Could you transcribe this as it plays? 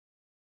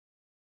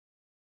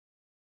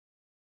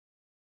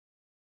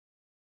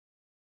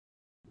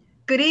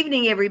Good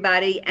evening,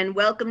 everybody, and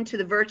welcome to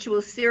the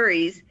virtual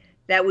series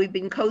that we've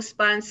been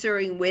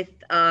co-sponsoring with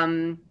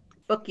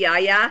Book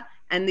Yaya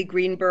and the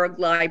Greenburgh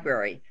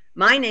Library.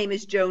 My name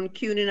is Joan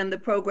Cunin. I'm the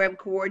program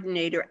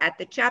coordinator at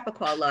the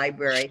Chappaqua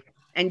Library.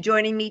 And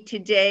joining me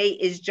today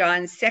is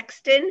John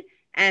Sexton.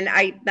 And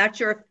I'm not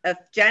sure if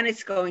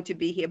Janet's going to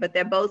be here, but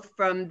they're both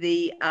from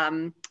the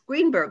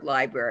Greenburgh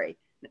Library.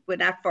 We're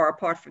not far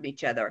apart from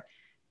each other.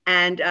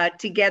 And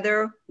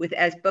together with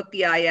Book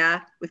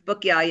Yaya,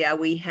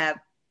 we have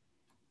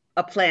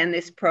plan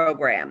this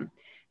program.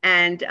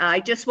 And I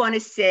just want to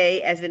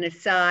say, as an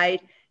aside,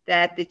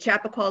 that the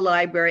Chappaqua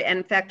Library, and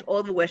in fact,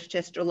 all the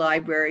Westchester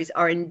libraries,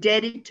 are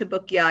indebted to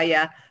Book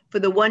Yaya for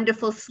the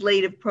wonderful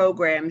slate of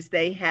programs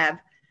they have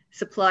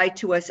supplied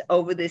to us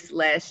over this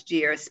last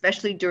year,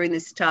 especially during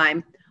this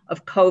time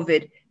of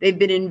COVID. They've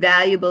been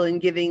invaluable in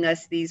giving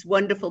us these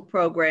wonderful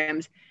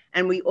programs,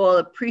 and we all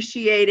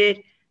appreciate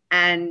it.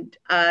 And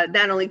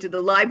not only do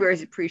the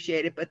libraries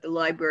appreciate it, but the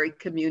library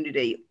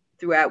community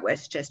throughout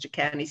Westchester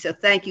County. So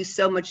thank you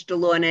so much,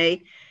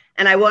 Delaunay.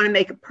 And I want to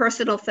make a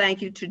personal thank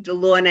you to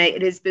Delaunay.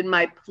 It has been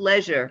my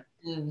pleasure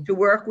to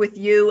work with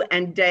you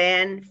and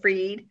Dan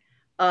Freed.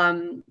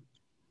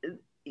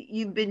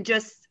 You've been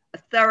just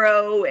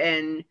thorough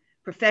and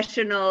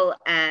professional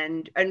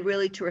and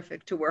really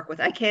terrific to work with.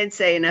 I can't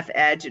say enough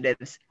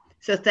adjectives.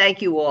 So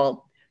thank you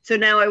all. So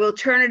now I will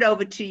turn it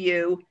over to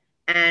you,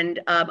 and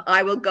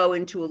I will go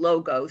into a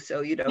logo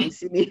so you don't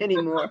see me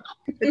anymore.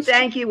 But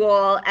thank you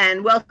all,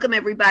 and welcome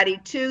everybody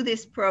to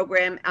this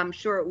program. I'm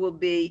sure it will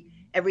be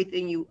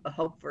everything you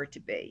hope for it to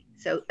be.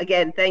 So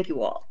again, thank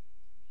you all.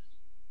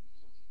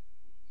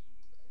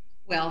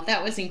 Well,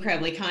 that was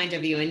incredibly kind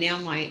of you. And now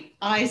my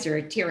eyes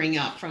are tearing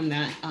up from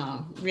that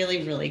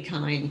really, really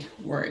kind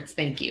words.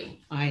 Thank you.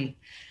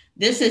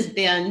 This has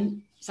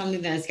been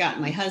something that has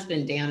gotten my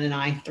husband, Dan, and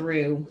I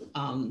through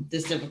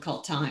this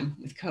difficult time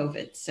with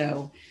COVID.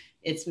 So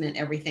it's meant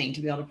everything to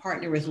be able to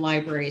partner with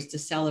libraries to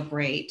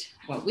celebrate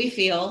what we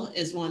feel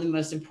is one of the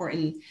most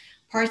important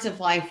parts of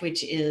life,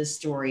 which is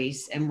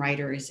stories and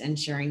writers and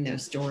sharing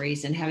those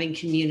stories and having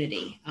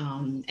community.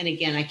 And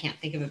again, I can't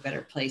think of a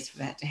better place for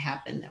that to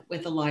happen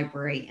with a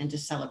library and to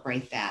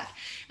celebrate that.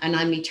 And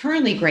I'm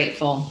eternally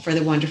grateful for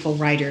the wonderful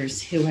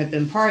writers who have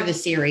been part of the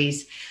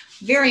series,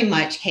 very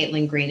much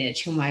Kaitlyn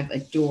Greenidge, whom I've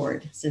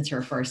adored since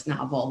her first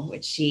novel,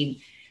 which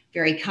she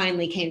very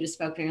kindly came to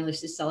Spoken English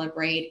to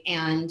celebrate.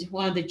 And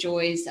one of the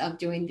joys of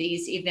doing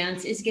these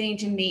events is getting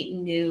to meet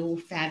new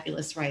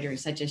fabulous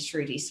writers such as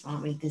Shruti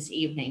Swamy this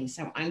evening.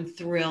 So I'm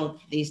thrilled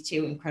these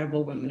two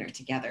incredible women are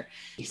together.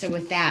 So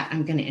with that,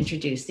 I'm going to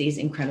introduce these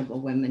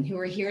incredible women who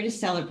are here to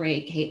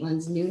celebrate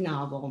Kaitlyn's new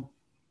novel,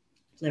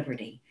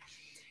 Libertie.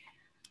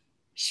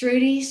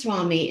 Shruti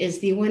Swamy is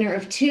the winner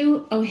of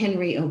 2 O.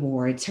 Henry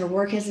Awards. Her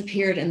work has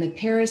appeared in the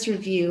Paris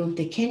Review,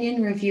 the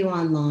Kenyon Review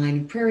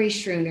Online, Prairie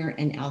Schooner,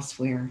 and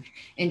elsewhere.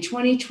 In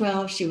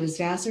 2012, she was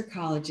Vassar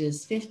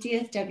College's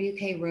 50th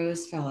W.K.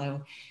 Rose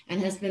Fellow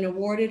and has been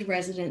awarded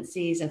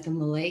residencies at the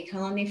Malay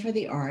Colony for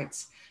the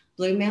Arts,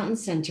 Blue Mountain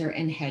Center,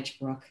 and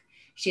Hedgebrook.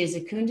 She is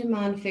a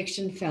Kundiman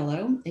Fiction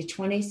Fellow, a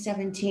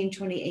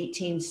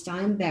 2017-2018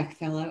 Steinbeck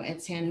Fellow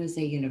at San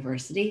Jose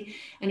University,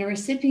 and a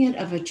recipient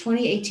of a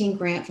 2018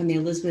 grant from the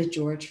Elizabeth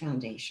George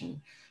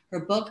Foundation. Her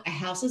book, A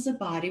House is a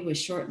Body, was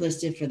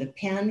shortlisted for the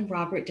Penn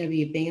Robert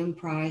W. Bingham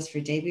Prize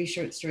for Debut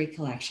Short Story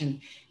Collection,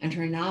 and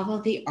her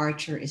novel, The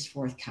Archer, is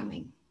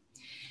forthcoming.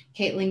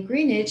 Kaitlyn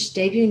Greenidge's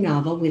debut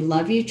novel, We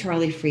Love You,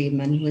 Charlie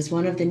Friedman, was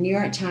one of the New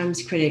York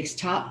Times critics'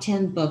 top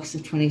 10 books of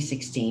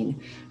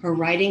 2016. Her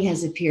writing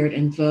has appeared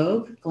in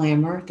Vogue,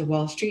 Glamour, The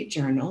Wall Street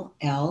Journal,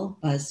 Elle,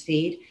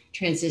 BuzzFeed,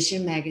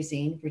 Transition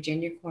Magazine,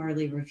 Virginia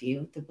Quarterly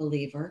Review, The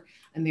Believer,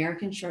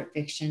 American Short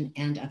Fiction,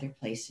 and other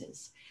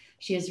places.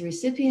 She is a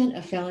recipient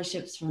of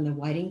fellowships from the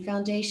Whiting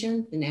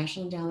Foundation, the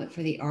National Endowment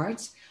for the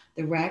Arts,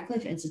 the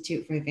Radcliffe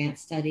Institute for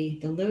Advanced Study,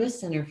 the Lewis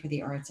Center for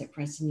the Arts at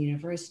Princeton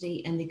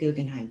University, and the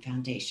Guggenheim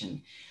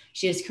Foundation.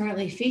 She is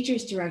currently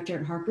features director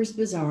at Harper's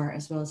Bazaar,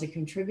 as well as a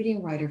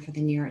contributing writer for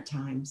the New York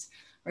Times.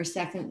 Her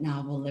second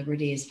novel,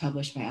 Libertie, is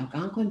published by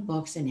Algonquin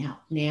Books and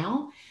out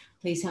now.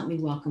 Please help me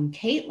welcome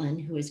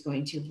Kaitlyn, who is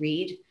going to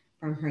read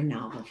from her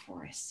novel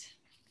for us.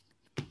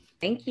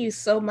 Thank you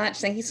so much.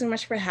 Thank you so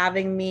much for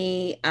having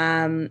me.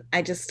 I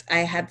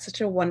had such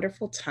a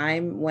wonderful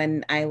time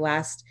when I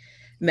last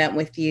met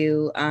with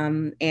you.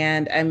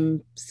 And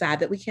I'm sad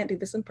that we can't do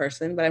this in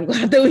person, but I'm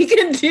glad that we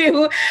can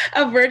do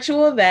a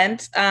virtual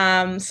event.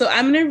 So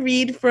I'm going to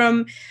read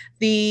from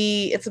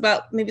it's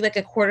about maybe like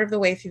a quarter of the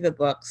way through the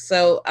book.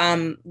 So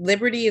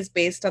Libertie is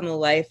based on the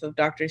life of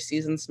Dr.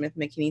 Susan Smith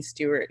McKinney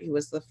Stewart, who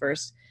was the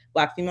first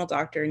Black female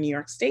doctor in New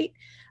York State.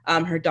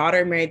 Her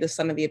daughter married the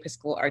son of the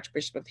Episcopal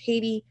Archbishop of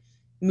Haiti,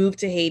 moved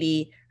to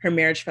Haiti. Her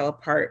marriage fell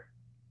apart,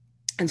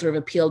 and sort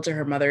of appealed to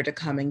her mother to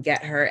come and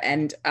get her.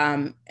 And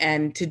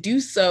to do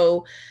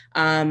so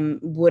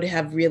would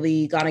have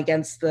really gone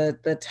against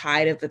the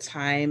tide of the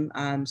time,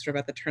 sort of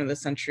at the turn of the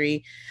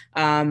century.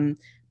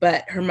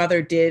 But her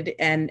mother did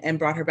and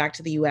brought her back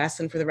to the US.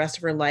 And for the rest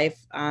of her life,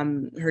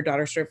 her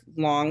daughter sort of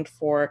longed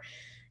for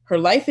her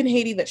life in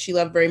Haiti that she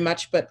loved very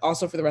much, but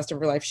also for the rest of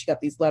her life, she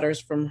got these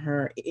letters from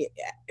her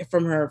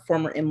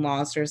former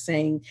in-laws, sort of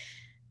saying,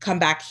 come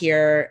back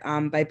here.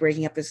 By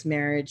breaking up this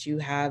marriage, you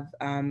have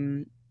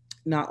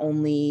not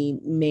only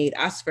made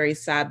us very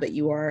sad, but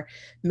you are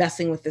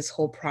messing with this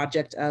whole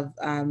project of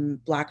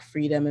Black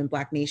freedom and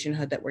Black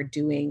nationhood that we're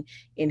doing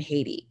in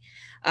Haiti.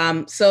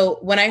 So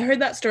when I heard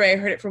that story, I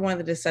heard it from one of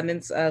the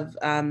descendants of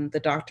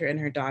the doctor and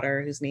her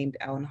daughter, who's named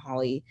Ellen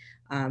Holly.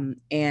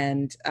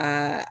 And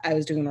I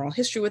was doing an oral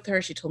history with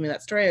her. She told me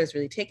that story. I was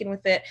really taken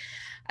with it.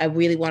 I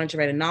really wanted to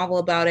write a novel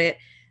about it.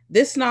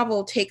 This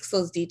novel takes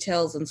those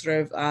details and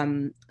sort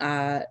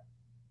of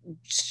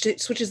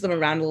switches them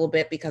around a little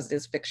bit because it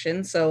is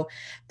fiction. So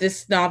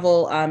this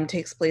novel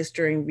takes place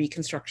during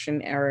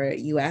Reconstruction era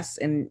US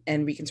and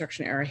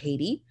Reconstruction era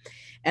Haiti.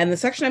 And the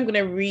section I'm going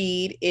to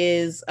read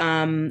is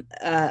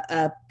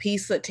a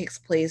piece that takes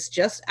place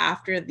just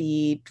after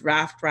the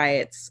draft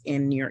riots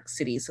in New York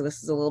City. So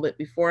this is a little bit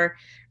before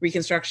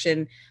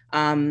Reconstruction.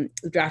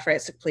 The draft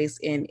riots took place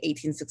in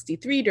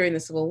 1863 during the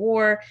Civil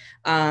War,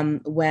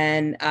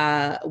 when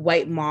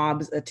white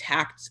mobs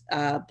attacked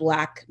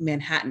Black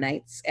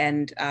Manhattanites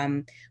and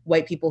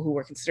white people who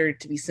were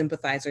considered to be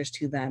sympathizers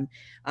to them.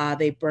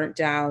 They burnt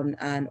down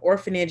an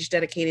orphanage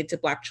dedicated to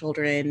Black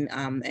children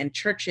and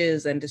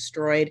churches, and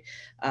destroyed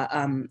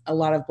a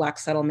lot of Black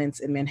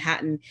settlements in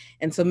Manhattan.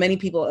 And so many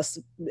people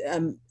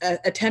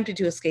attempted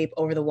to escape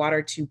over the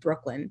water to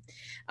Brooklyn.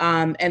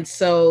 And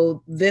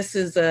so this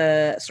is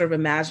a sort of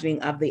imagining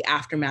of the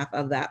aftermath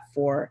of that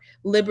for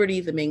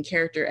Libertie, the main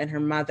character, and her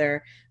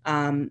mother,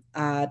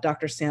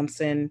 Dr.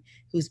 Sampson,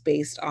 who's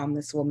based on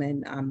this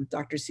woman,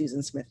 Dr.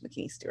 Susan Smith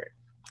McKinney-Stewart.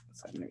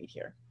 So I'm going to read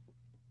here.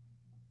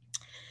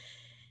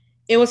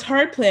 It was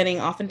hard planning,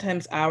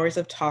 oftentimes hours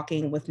of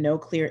talking with no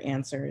clear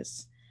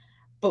answers.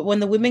 But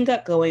when the women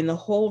got going, the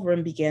whole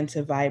room began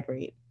to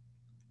vibrate.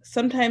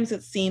 Sometimes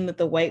it seemed that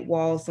the white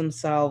walls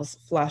themselves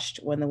flushed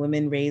when the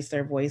women raised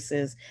their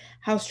voices.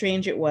 How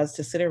strange it was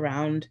to sit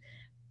around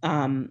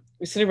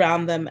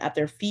them at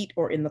their feet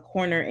or in the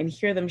corner and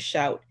hear them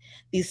shout.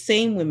 These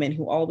same women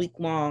who all week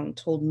long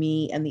told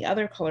me and the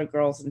other colored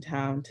girls in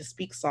town to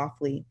speak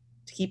softly,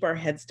 to keep our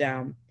heads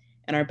down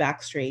and our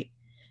backs straight,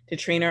 to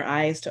train our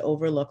eyes to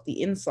overlook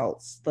the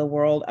insults the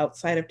world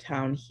outside of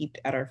town heaped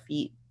at our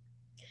feet.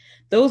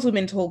 Those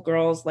women told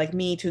girls like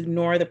me to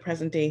ignore the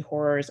present day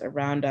horrors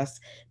around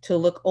us, to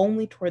look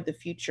only toward the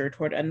future,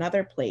 toward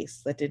another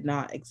place that did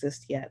not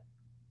exist yet.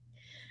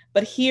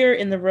 But here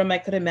in the room, I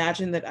could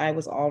imagine that I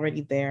was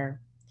already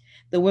there.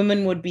 The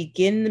women would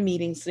begin the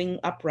meeting sitting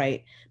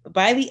upright, but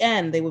by the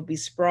end, they would be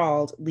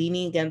sprawled,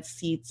 leaning against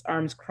seats,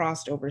 arms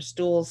crossed over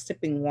stools,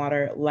 sipping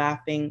water,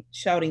 laughing,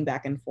 shouting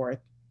back and forth.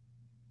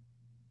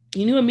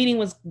 You knew a meeting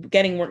was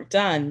getting work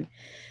done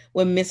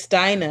when Miss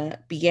Dinah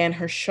began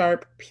her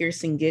sharp,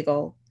 piercing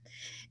giggle.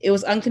 It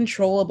was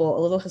uncontrollable,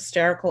 a little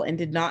hysterical, and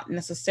did not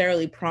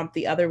necessarily prompt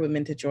the other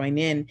women to join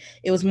in.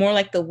 It was more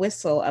like the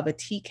whistle of a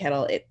tea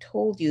kettle. It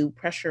told you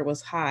pressure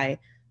was high,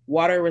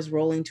 water was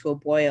rolling to a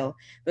boil,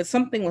 that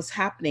something was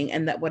happening,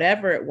 and that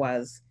whatever it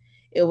was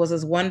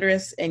as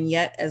wondrous and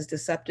yet as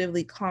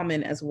deceptively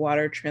common as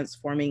water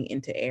transforming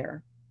into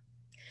air.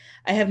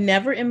 I have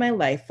never in my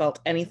life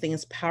felt anything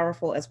as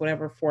powerful as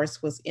whatever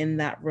force was in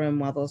that room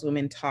while those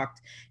women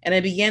talked, and I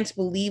began to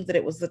believe that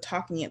it was the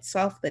talking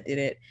itself that did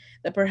it,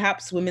 that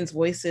perhaps women's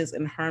voices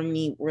in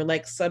harmony were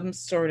like some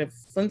sort of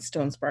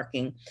Flintstone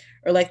sparking,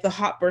 or like the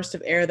hot burst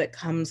of air that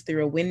comes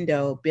through a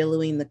window,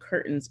 billowing the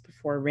curtains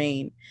before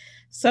rain.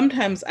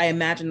 Sometimes I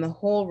imagine the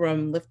whole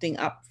room lifting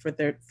up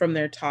from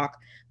their talk,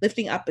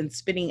 lifting up and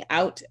spitting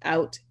out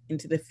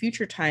into the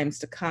future times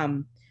to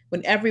come,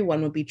 when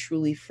everyone would be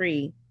truly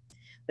free.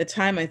 The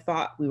time I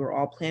thought we were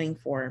all planning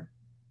for.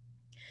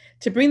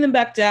 To bring them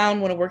back down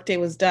when a workday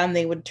was done,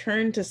 they would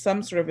turn to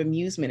some sort of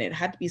amusement. It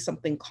had to be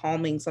something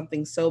calming,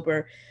 something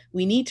sober.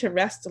 We need to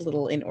rest a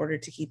little in order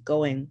to keep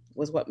going,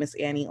 was what Miss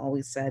Annie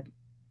always said.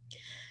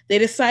 They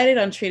decided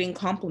on trading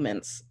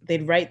compliments.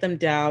 They'd write them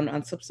down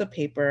on slips of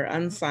paper,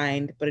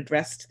 unsigned, but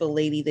addressed to the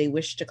lady they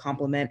wished to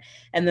compliment,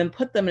 and then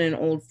put them in an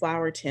old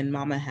flower tin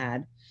Mama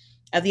had.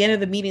 At the end of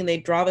the meeting,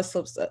 they'd draw the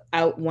slips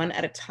out one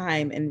at a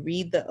time and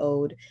read the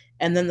ode,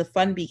 and then the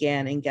fun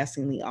began in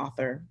guessing the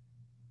author.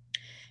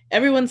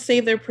 Everyone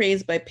saved their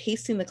praise by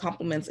pasting the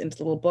compliments into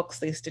little books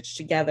they stitched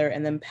together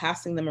and then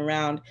passing them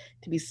around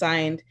to be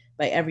signed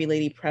by every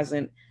lady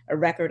present, a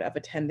record of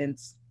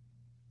attendance.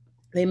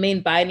 They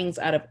made bindings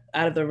out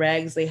of the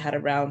rags they had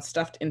around,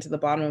 stuffed into the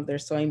bottom of their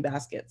sewing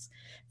baskets.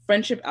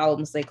 Friendship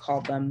albums, they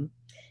called them.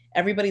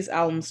 Everybody's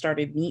album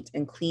started neat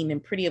and clean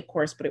and pretty, of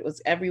course, but it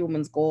was every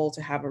woman's goal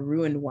to have a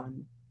ruined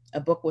one, a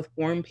book with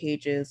warm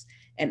pages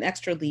and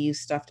extra leaves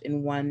stuffed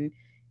in, one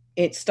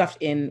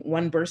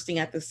bursting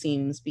at the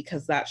seams,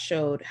 because that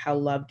showed how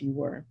loved you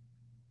were.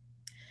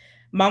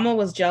 Mama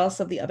was jealous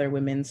of the other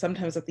women.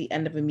 Sometimes at the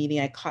end of a meeting,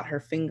 I caught her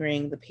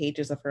fingering the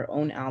pages of her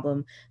own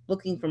album,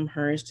 looking from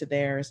hers to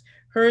theirs.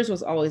 Hers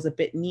was always a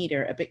bit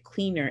neater, a bit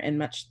cleaner, and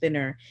much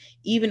thinner,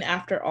 even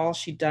after all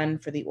she'd done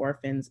for the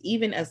orphans,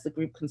 even as the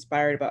group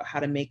conspired about how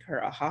to make her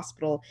a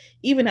hospital,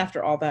 even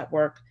after all that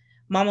work.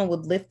 Mama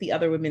would lift the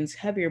other women's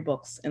heavier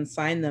books and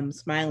sign them,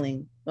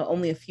 smiling, but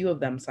only a few of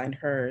them signed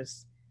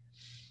hers.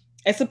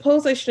 I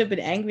suppose I should have been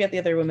angry at the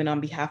other women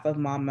on behalf of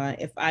Mama.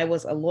 If I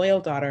was a loyal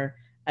daughter,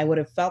 I would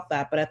have felt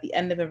that, but at the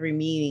end of every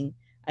meeting,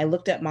 I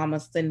looked at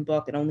Mama's thin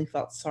book and only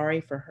felt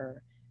sorry for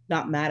her,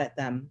 not mad at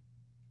them.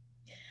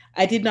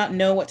 I did not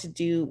know what to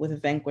do with a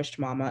vanquished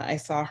Mama. I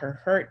saw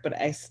her hurt,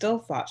 but I still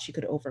thought she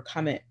could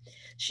overcome it.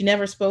 She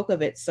never spoke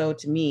of it, so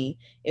to me,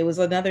 it was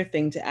another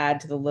thing to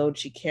add to the load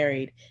she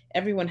carried.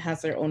 Everyone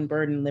has their own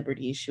burden,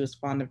 Libertie, she was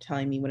fond of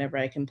telling me whenever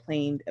I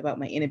complained about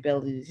my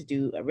inability to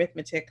do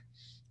arithmetic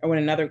or when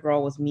another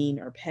girl was mean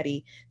or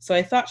petty. So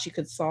I thought she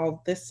could solve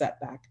this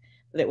setback,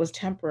 that it was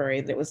temporary,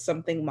 that it was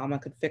something Mama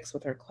could fix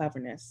with her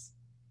cleverness.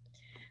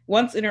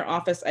 Once in her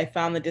office, I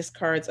found the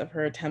discards of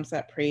her attempts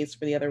at praise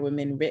for the other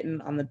women written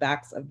on the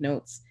backs of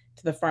notes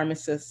to the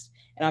pharmacist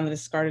and on the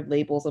discarded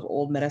labels of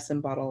old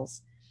medicine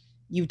bottles.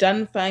 You've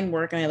done fine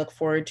work, and I look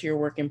forward to your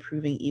work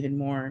improving even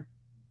more.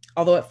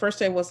 Although at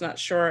first I was not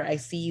sure, I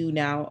see you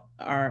now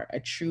are a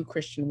true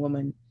Christian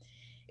woman.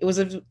 It was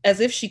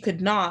as if she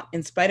could not,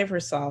 in spite of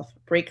herself,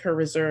 break her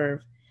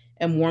reserve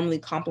and warmly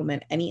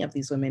compliment any of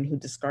these women who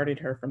discarded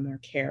her from their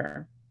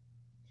care.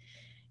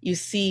 You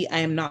see, I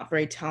am not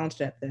very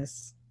talented at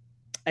this.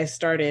 I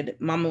started.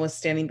 Mama was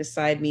standing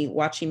beside me,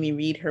 watching me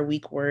read her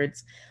weak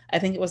words. I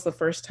think it was the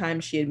first time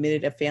she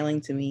admitted a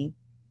failing to me.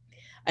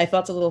 I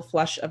felt a little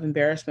flush of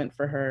embarrassment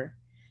for her.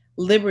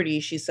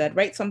 Libertie, she said,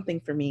 write something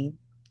for me.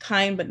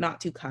 Kind, but not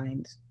too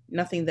kind.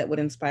 Nothing that would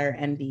inspire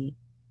envy.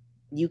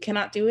 You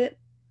cannot do it?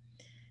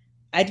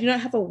 I do not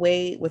have a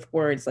way with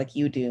words like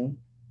you do.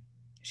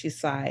 She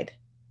sighed.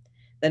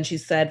 Then she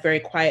said very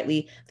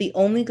quietly, the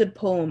only good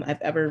poem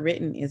I've ever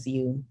written is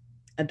you.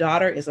 A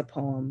daughter is a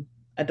poem.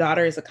 A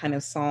daughter is a kind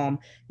of psalm.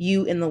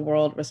 You in the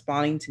world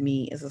responding to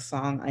me is a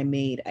song I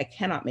made. I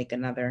cannot make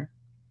another.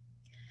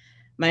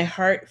 My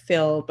heart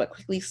filled but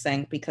quickly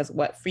sank because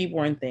what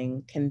freeborn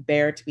thing can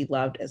bear to be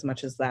loved as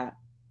much as that?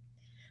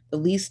 The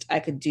least I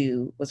could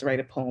do was write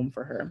a poem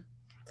for her.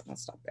 I'll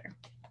stop there.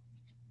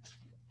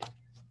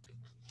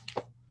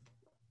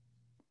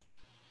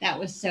 That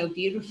was so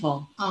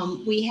beautiful.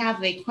 We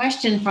have a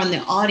question from the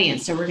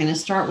audience, so we're going to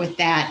start with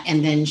that,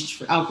 and then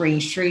I'll bring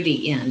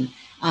Shruti in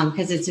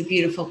because it's a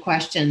beautiful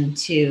question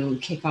to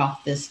kick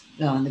off this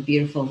the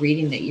beautiful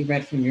reading that you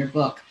read from your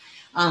book.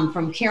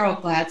 From Carol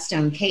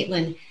Gladstone,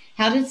 Kaitlyn,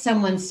 how did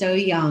someone so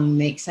young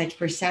make such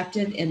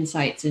perceptive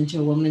insights into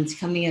a woman's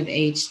coming of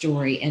age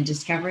story and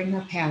discovering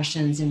her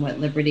passions and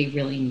what liberty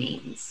really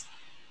means?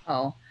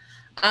 Oh.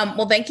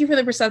 Well, thank you for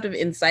the perceptive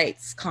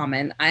insights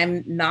comment.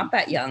 I'm not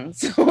that young,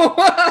 so but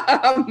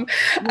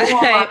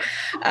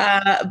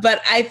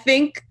I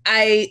think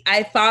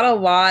I thought a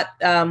lot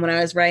when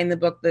I was writing the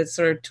book. The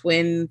sort of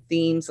twin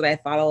themes that I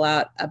thought a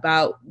lot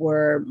about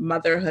were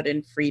motherhood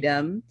and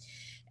freedom,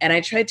 and I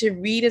tried to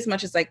read as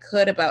much as I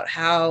could about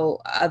how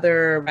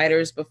other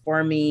writers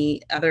before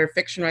me, other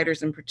fiction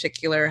writers in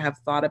particular, have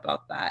thought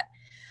about that.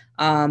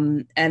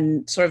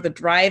 And sort of the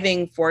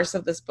driving force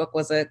of this book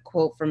was a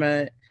quote from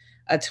a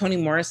Toni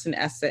Morrison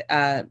essay,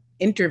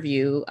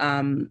 interview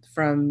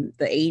from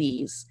the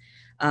 80s,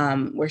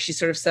 where she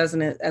sort of says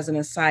as an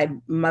aside,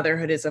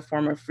 motherhood is a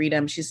form of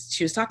freedom. She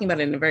was talking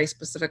about it in a very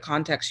specific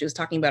context. She was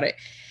talking about it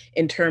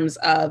in terms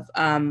of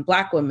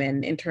Black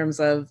women, in terms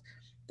of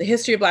the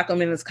history of Black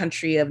women in this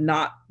country, of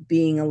not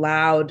being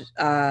allowed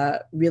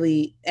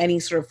really any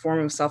sort of form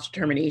of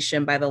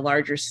self-determination by the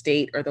larger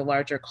state or the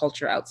larger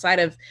culture outside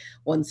of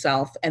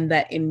oneself, and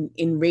that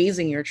in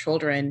raising your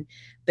children,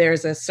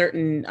 there's a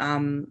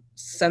certain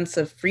sense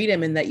of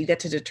freedom in that you get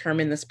to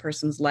determine this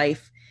person's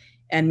life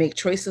and make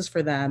choices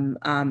for them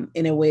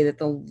in a way that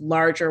the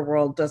larger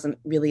world doesn't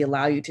really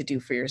allow you to do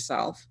for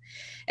yourself.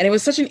 And it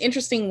was such an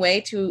interesting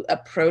way to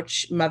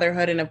approach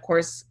motherhood. And of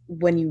course,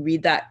 when you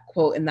read that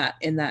quote in that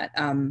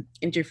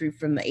interview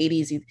from the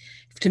 80s,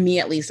 to me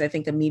at least, I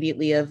think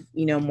immediately of,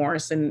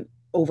 Morrison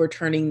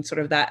overturning sort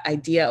of that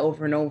idea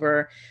over and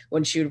over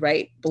when she would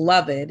write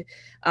Beloved.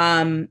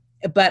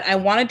 But I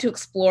wanted to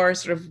explore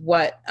sort of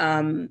what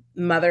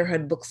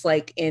motherhood looks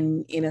like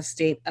in a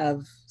state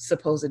of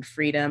supposed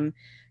freedom,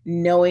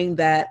 knowing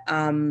that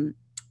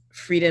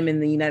freedom in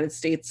the United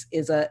States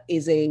is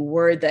a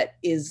word that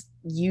is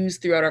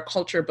used throughout our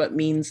culture, but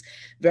means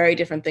very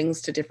different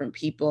things to different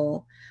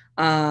people,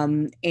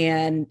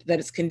 and that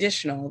it's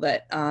conditional,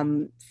 that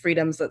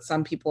freedoms that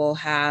some people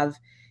have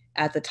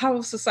at the top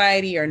of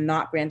society are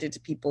not granted to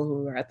people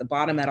who are at the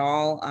bottom at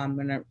all,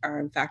 and are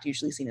in fact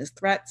usually seen as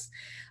threats.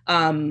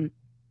 And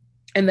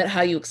that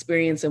how you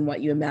experience and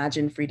what you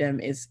imagine freedom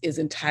is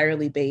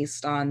entirely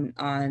based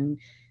on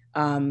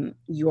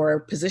your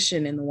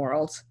position in the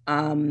world.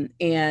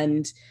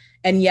 And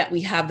yet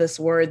we have this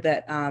word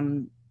that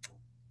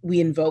we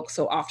invoke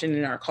so often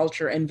in our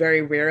culture and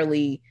very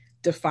rarely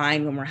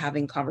define when we're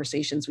having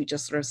conversations. We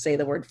just sort of say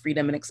the word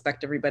freedom and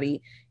expect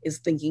everybody is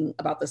thinking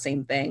about the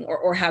same thing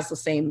or has the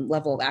same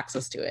level of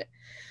access to it.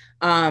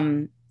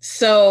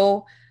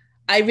 So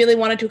I really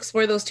wanted to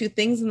explore those two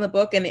things in the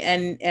book, and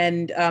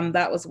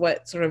that was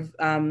what sort of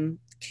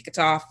kicked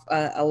off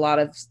a lot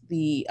of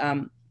the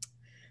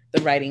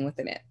the writing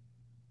within it.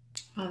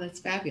 Oh, that's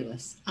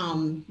fabulous.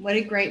 What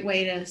a great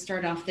way to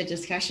start off the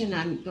discussion.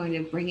 I'm going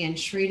to bring in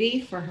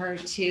Shruti for her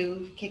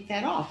to kick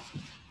that off.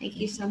 Thank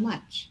you so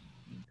much.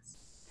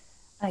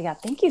 Yeah,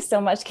 thank you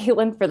so much,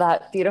 Kaitlyn, for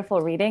that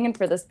beautiful reading and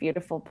for this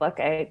beautiful book.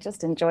 I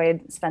just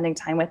enjoyed spending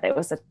time with it. It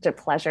was such a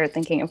pleasure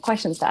thinking of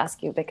questions to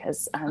ask you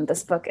because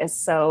this book is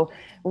so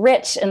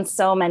rich in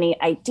so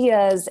many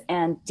ideas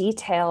and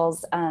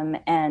details,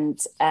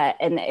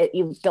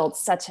 you've built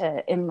such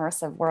an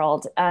immersive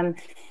world.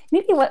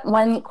 Maybe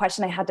one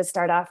question I had to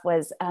start off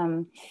was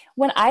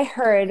when I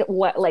heard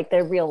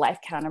the real life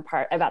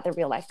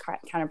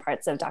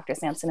counterparts of Dr.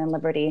 Sampson and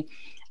Libertie.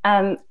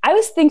 I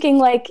was thinking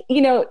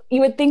you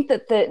would think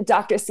that the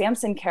Dr.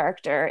 Sampson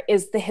character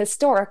is the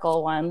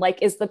historical one,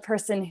 is the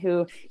person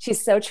who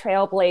she's so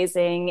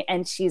trailblazing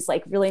and she's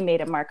really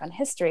made a mark on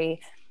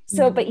history.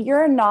 So, but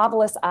your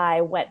novelist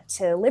eye went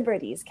to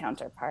Libertie's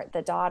counterpart,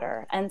 the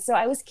daughter. And so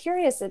I was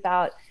curious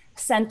about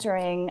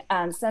centering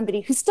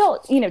somebody who still,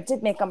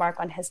 did make a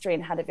mark on history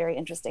and had a very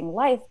interesting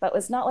life, but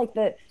was not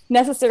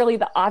necessarily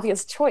the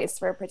obvious choice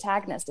for a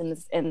protagonist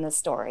in the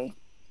story.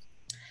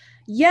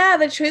 Yeah,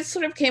 the choice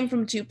sort of came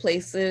from two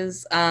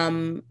places.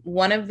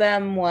 One of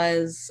them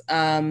was,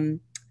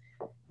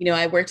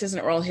 I worked as an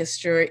oral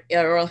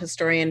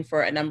historian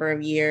for a number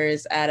of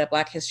years at a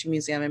Black History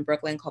Museum in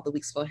Brooklyn called the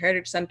Weeksville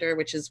Heritage Center,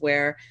 which is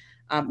where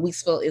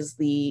Weeksville is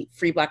the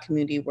free Black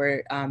community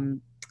where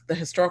the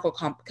historical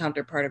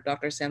counterpart of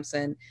Dr.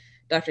 Sampson,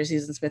 Dr.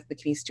 Susan Smith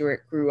McKinney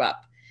Stewart, grew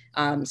up.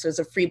 So it's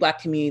a free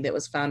Black community that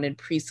was founded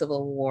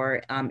pre-Civil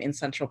War in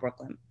central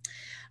Brooklyn.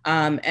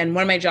 And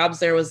one of my jobs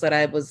there was that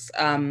I was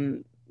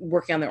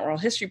working on the oral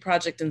history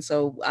project. And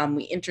so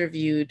we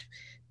interviewed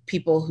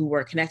people who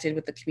were connected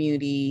with the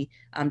community,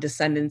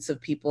 descendants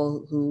of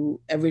people who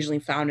originally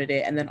founded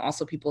it, and then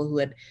also people who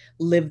had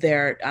lived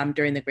there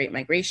during the Great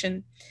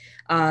Migration.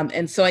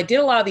 And so I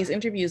did a lot of these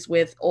interviews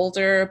with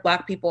older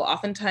Black people.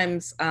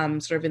 Oftentimes,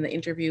 sort of in the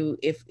interview,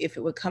 if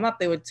it would come up,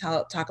 they would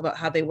talk about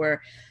how they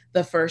were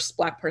the first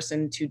Black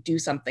person to do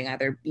something,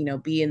 either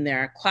be in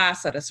their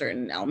class at a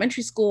certain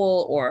elementary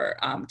school, or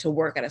to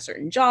work at a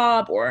certain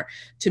job, or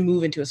to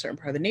move into a certain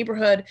part of the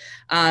neighborhood.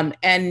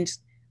 And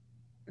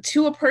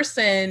to a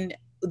person,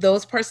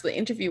 those parts of the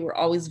interview were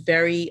always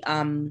very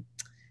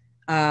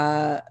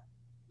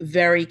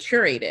very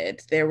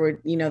curated.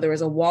 There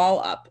was a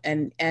wall up,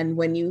 and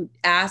when you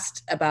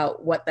asked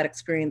about what that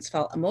experience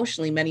felt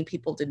emotionally, many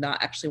people did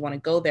not actually want to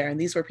go there. And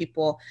these were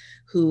people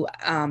who,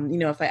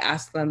 if I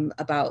asked them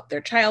about their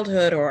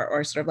childhood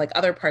or sort of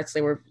other parts,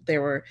 they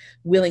were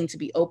willing to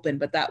be open,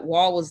 but that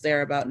wall was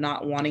there about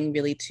not wanting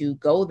really to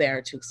go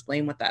there to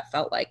explain what that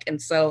felt like.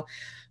 And so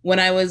when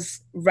I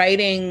was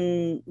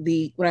thinking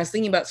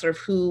about sort of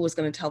who was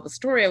going to tell the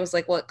story, I was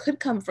like, well, it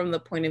could come from the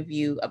point of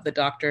view of the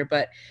doctor,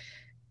 but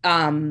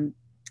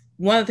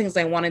one of the things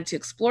I wanted to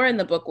explore in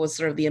the book was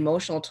sort of the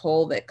emotional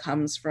toll that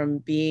comes from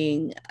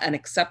being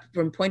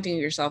from pointing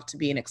yourself to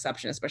be an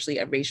exception, especially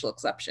a racial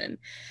exception.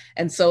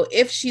 And so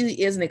if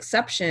she is an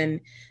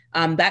exception,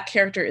 that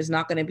character is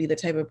not going to be the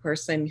type of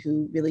person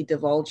who really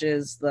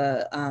divulges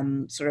the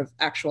sort of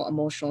actual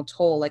emotional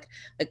toll. Like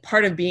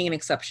part of being an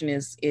exception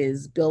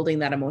is building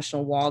that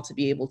emotional wall to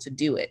be able to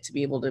do it, to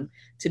be able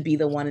to be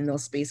the one in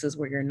those spaces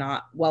where you're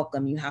not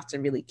welcome. You have to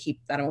really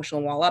keep that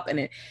emotional wall up.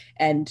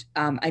 And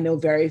I know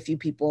very few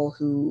people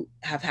who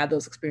have had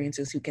those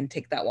experiences who can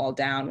take that wall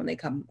down when they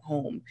come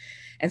home.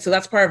 And so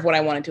that's part of what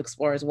I wanted to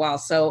explore as well.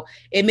 So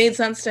it made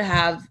sense to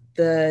have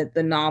the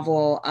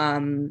novel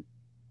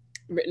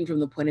written from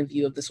the point of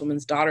view of this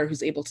woman's daughter,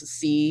 who's able to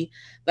see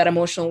that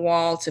emotional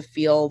wall, to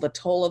feel the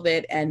toll of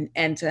it,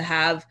 and to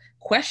have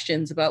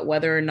questions about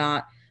whether or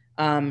not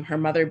her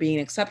mother being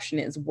an exception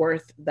is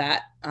worth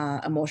that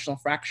emotional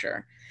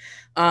fracture.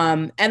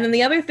 And then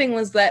the other thing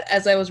was that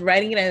as I was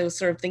writing it, I was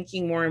sort of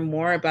thinking more and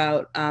more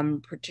about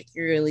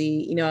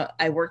particularly,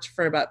 I worked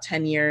for about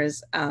 10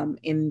 years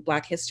in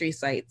Black history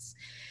sites.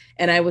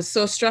 And I was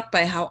so struck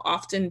by how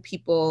often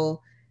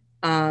people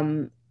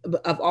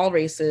of all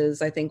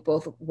races, I think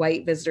both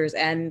white visitors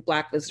and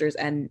Black visitors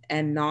and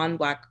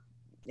non-Black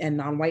and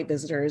non-white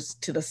visitors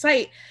to the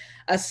site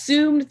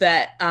assumed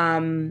that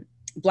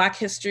Black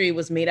history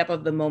was made up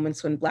of the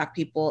moments when Black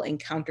people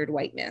encountered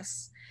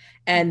whiteness.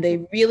 And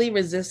they really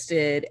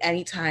resisted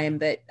any time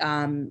that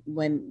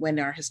when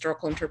our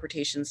historical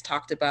interpretations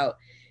talked about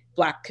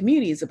Black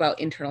communities,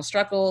 about internal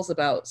struggles,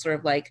 about sort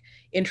of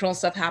internal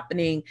stuff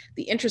happening,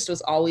 the interest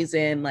was always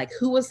in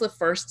who was the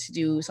first to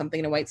do something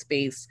in a white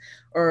space,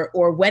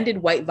 or when did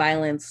white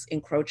violence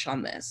encroach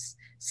on this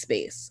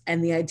space?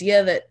 And the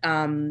idea that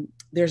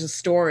there's a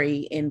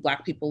story in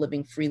Black people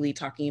living freely,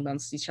 talking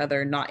amongst each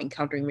other, not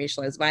encountering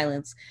racialized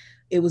violence,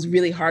 it was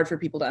really hard for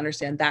people to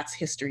understand that's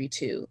history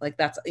too.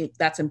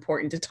 That's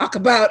important to talk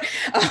about.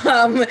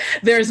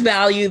 There's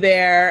value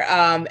there,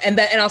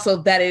 and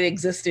also that it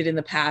existed in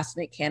the past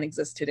and it can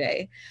exist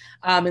today.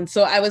 And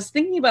so I was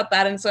thinking about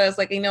that, and so I was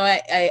like,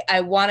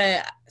 I want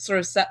to sort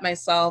of set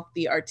myself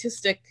the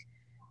artistic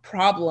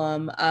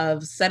problem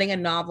of setting a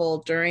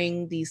novel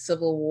during the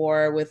Civil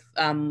War with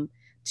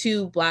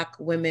two Black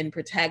women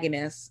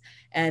protagonists,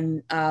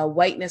 and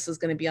whiteness is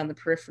going to be on the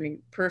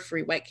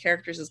periphery, white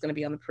characters is going to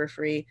be on the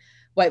periphery,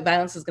 white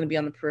violence is going to be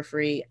on the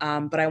periphery,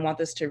 but I want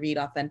this to read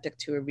authentic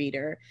to a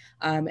reader.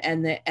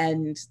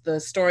 And the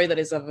story that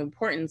is of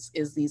importance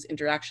is these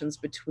interactions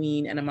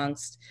between and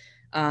amongst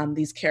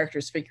these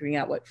characters figuring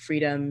out what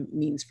freedom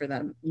means for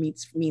them,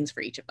 means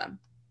for each of them.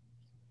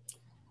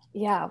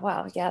 Yeah,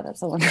 wow. Yeah,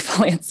 that's a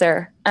wonderful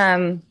answer.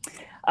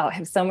 Oh, I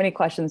have so many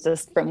questions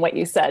just from what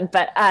you said,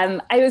 but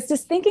I was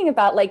just thinking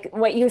about like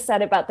what you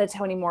said about the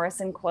Toni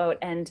Morrison quote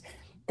and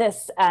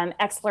this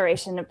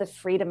exploration of the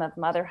freedom of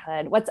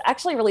motherhood. What's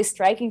actually really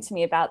striking to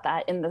me about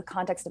that in the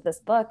context of this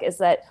book is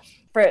that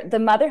for the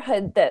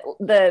motherhood, that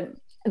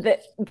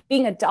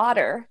being a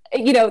daughter,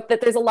 you know,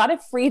 that there's a lot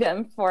of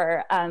freedom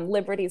for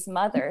Libertie's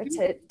mother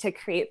to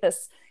create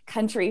this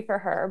country for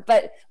her,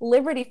 but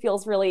Libertie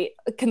feels really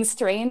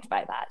constrained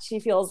by that. She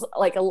feels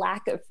like a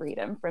lack of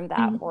freedom from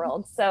that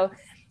world. So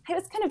I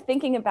was kind of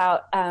thinking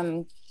about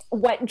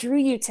what drew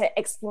you to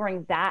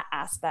exploring that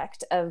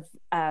aspect of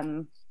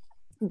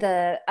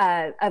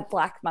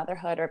Black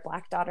motherhood or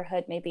Black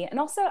daughterhood maybe. And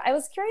also I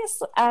was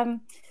curious,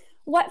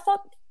 what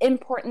felt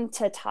important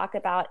to talk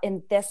about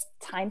in this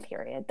time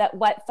period, that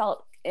what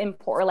felt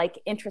important, like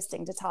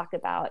interesting to talk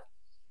about,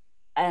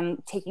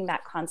 taking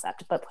that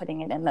concept, but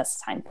putting it in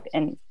this time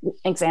and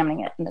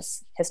examining it in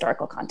this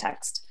historical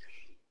context.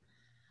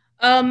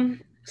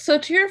 So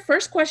to your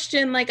first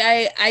question, like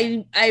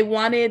I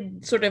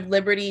wanted sort of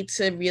Libertie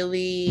to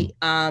really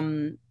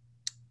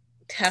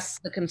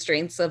test the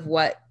constraints of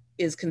what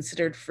is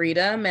considered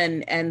freedom.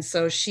 And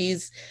so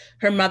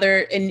her mother,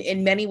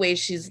 in many ways,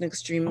 she's an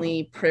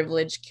extremely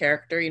privileged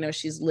character. You know,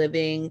 she's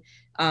living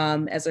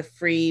as a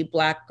free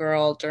Black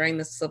girl during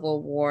the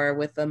Civil War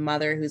with a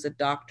mother who's a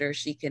doctor.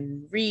 She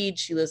can read.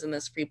 She lives in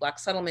this free Black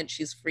settlement.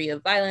 She's free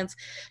of violence.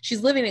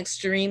 She's living an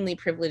extremely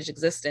privileged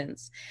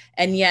existence.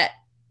 And yet,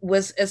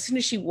 as soon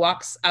as she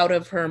walks out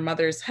of her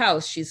mother's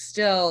house, she's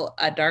still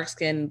a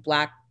dark-skinned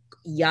Black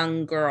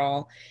young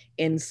girl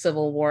in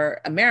Civil War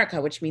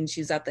America, which means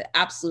she's at the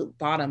absolute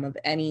bottom of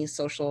any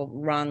social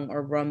rung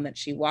or room that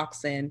she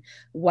walks in,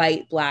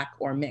 white, Black,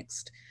 or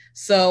mixed.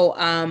 So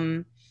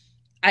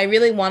I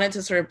really wanted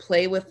to sort of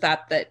play with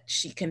that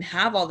she can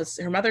have all this,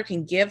 her mother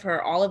can give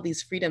her all of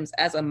these freedoms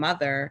as a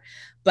mother,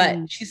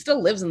 but she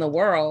still lives in the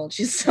world.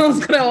 She still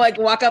is gonna like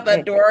walk out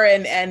that door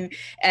and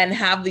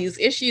have these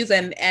issues.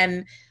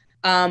 And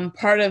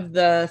part of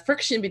the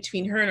friction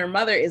between her and her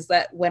mother is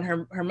that when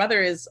her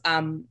mother is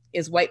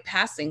white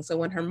passing. So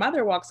when her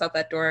mother walks out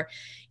that door,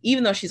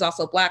 even though she's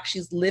also Black,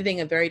 she's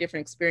living a very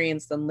different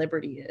experience than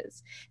Libertie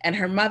is. And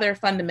her mother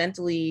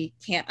fundamentally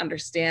can't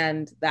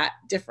understand that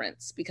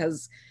difference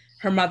because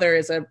her mother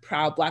is a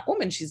proud Black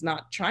woman. She's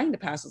not trying to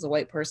pass as a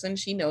white person.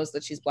 She knows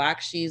that she's Black.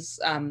 She's,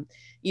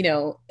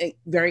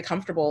 very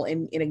comfortable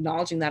in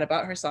acknowledging that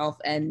about herself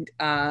and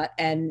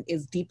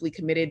is deeply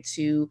committed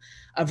to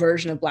a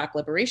version of Black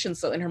liberation.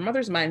 So in her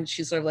mother's mind,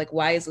 she's sort of like,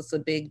 why is this a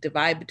big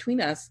divide between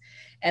us?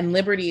 And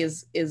Libertie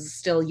is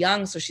still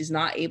young, so she's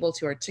not able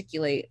to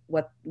articulate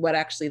what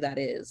actually that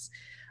is.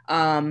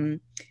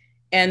 And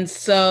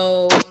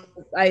so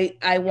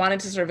I wanted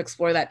to sort of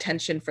explore that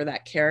tension for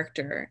that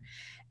character.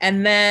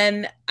 And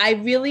then I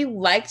really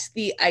liked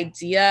the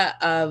idea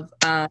of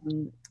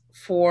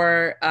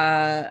for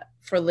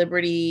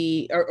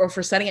Libertie or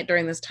for setting it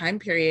during this time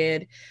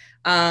period,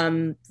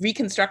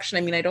 Reconstruction.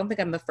 I mean, I don't think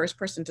I'm the first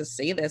person to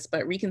say this,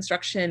 but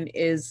Reconstruction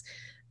is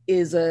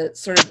a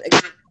sort of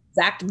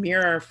exact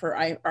mirror for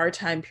our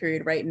time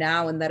period right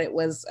now, and that it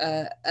was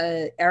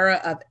a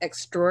era of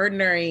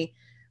extraordinary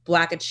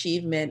Black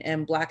achievement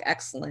and Black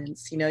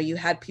excellence. You know, you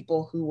had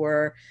people who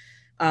were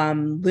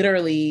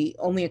literally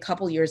only a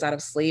couple years out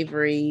of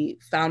slavery,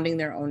 founding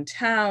their own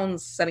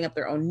towns, setting up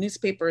their own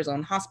newspapers,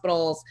 own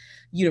hospitals,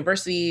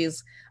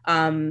 universities,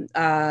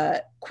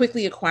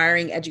 quickly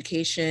acquiring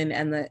education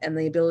and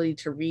the ability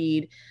to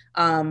read,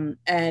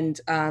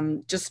 and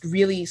just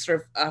really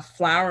sort of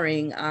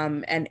flowering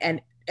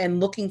and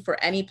looking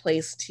for any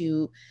place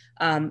to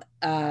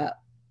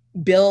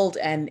build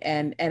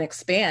and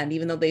expand,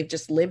 even though they've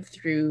just lived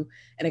through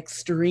an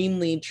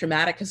extremely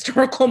traumatic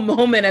historical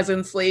moment as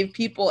enslaved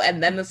people,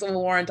 and then the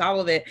Civil War on top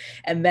of it,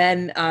 and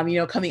then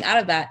coming out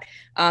of that,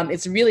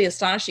 it's really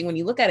astonishing when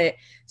you look at it.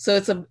 So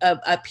it's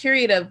a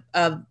period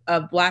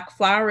of Black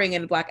flowering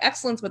and Black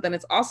excellence, but then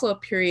it's also a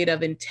period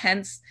of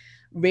intense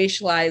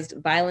racialized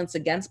violence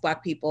against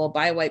Black people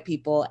by white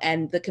people,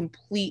 and the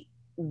complete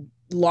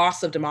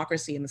loss of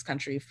democracy in this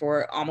country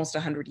for almost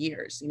 100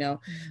 years.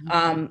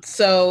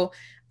 So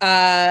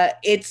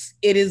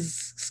it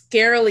is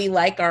scarily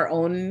like our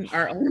own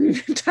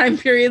time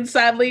period,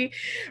 sadly,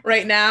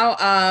 right now.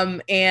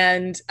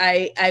 And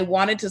I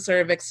wanted to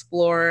sort of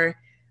explore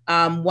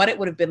what it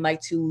would have been like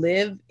to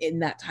live in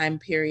that time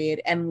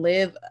period and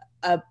live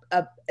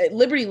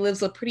Libertie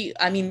lives a pretty,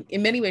 I mean,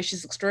 in many ways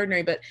she's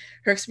extraordinary, but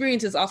her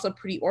experience is also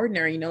pretty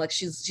ordinary. Like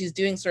she's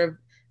doing sort of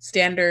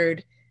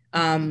standard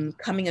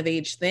coming of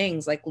age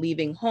things like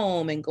leaving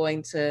home and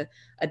going to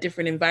a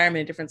different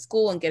environment, a different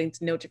school, and getting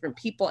to know different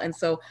people. And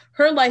so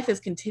her life is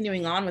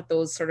continuing on with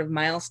those sort of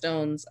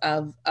milestones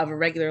of a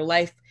regular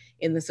life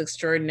in this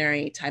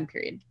extraordinary time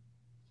period.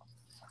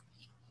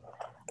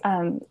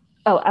 Are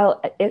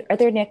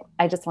there any,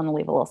 I just want to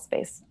leave a little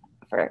space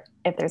for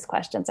if there's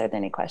questions. Are there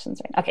any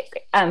questions? Right? Okay,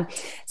 great.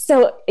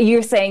 So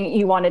you're saying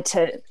you wanted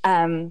to,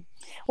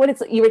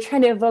 you were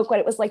trying to evoke what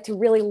it was like to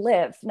really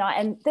live,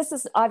 and this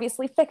is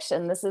obviously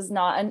fiction. This is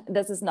not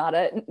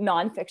a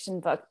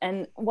nonfiction book.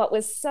 And what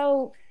was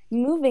so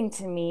moving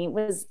to me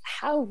was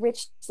how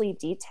richly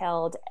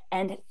detailed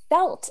and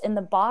felt in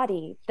the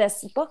body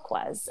this book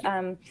was.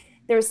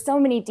 There's so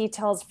many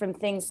details, from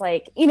things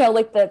like,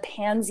 like the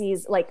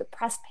pansies, like the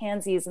pressed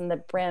pansies in the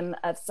brim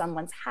of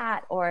someone's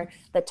hat, or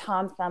the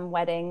Tom Thumb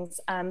weddings,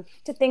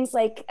 to things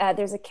like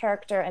there's a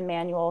character,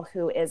 Emmanuel,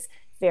 who is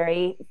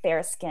very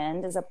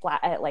fair-skinned, is a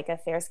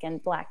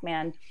fair-skinned Black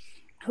man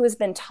who has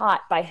been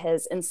taught by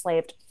his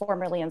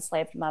formerly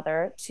enslaved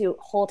mother to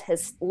hold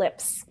his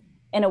lips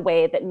in a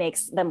way that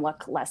makes them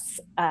look less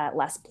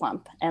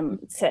plump, and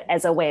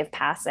as a way of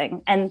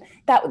passing. And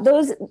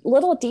those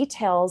little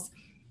details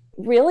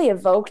really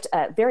evoked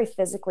very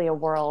physically a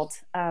world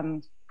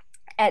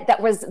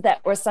that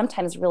was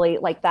sometimes really,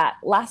 like that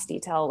last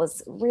detail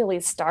was really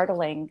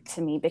startling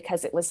to me,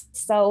 because it was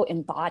so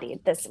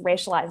embodied, this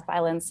racialized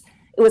violence.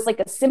 It was like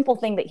a simple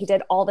thing that he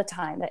did all the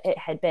time, that it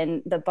had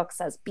been, the book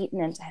says,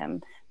 beaten into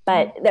him,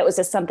 but that was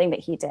just something that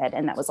he did,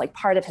 and that was like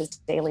part of his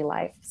daily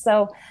life.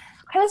 So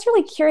I was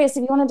really curious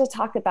if you wanted to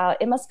talk about,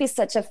 it must be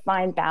such a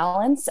fine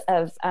balance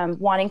of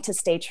wanting to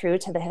stay true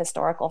to the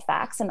historical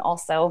facts, and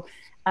also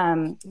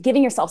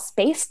giving yourself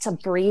space to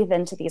breathe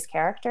into these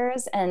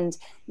characters. And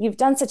you've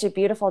done such a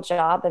beautiful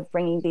job of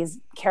bringing these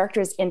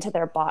characters into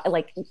their body,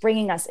 like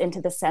bringing us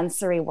into the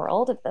sensory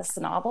world of this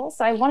novel.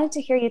 So I wanted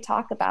to hear you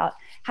talk about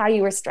how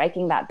you were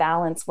striking that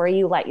balance, where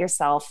you let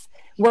yourself,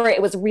 where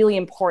it was really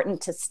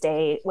important to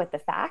stay with the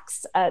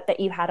facts that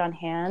you had on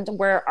hand,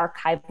 where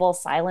archival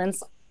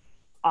silence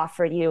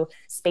offered you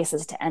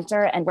spaces to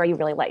enter, and where you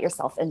really let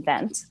yourself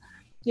invent.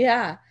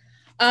 Yeah.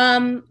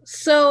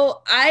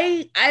 So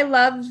I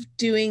love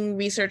doing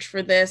research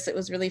for this. It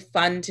was really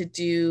fun to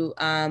do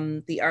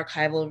the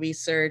archival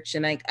research,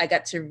 and I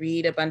got to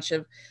read a bunch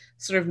of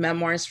sort of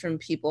memoirs from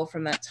people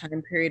from that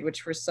time period,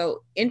 which were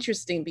so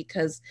interesting,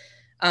 because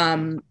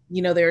they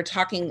were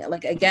talking,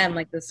 like, again,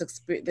 like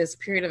this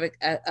period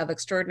of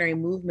extraordinary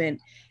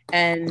movement,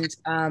 and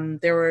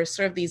there were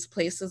sort of these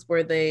places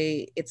where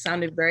it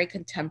sounded very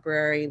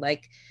contemporary.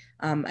 Like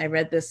I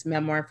read this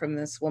memoir from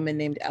this woman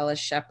named Ella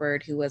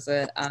Shepherd, who was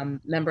a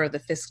member of the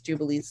Fisk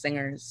Jubilee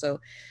Singers. So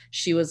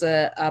she was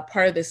a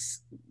part of this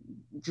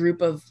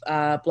group of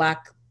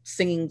Black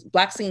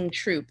singing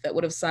troupe that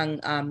would have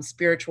sung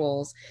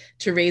spirituals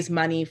to raise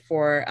money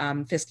for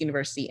Fisk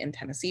University in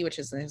Tennessee, which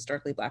is a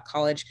historically Black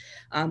college,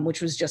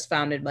 which was just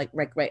founded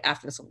right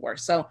after the Civil War.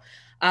 So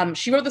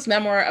she wrote this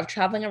memoir of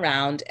traveling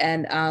around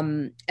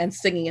and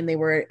singing, and they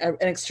were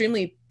an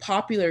extremely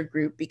popular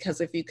group,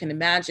 because if you can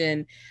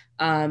imagine,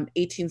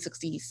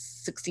 1860,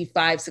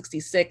 65,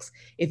 66,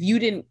 if you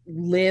didn't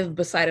live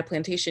beside a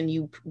plantation,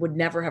 you would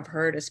never have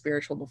heard a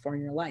spiritual before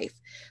in your life.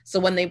 So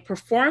when they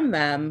performed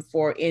them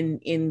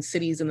in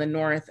cities in the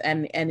North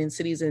and in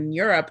cities in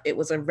Europe, it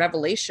was a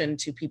revelation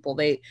to people.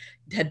 They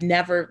had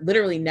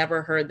literally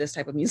never heard this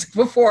type of music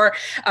before.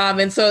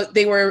 And so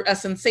they were a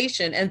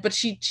sensation. But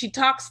she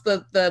talks,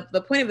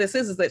 the point of this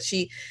is that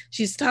she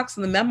talks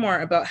in the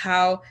memoir about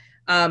how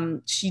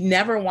she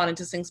never wanted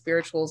to sing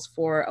spirituals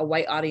for a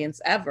white audience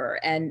ever,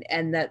 and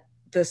that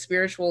the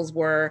spirituals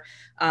were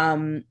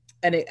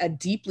a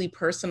deeply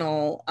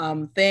personal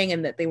thing,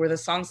 and that they were the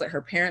songs that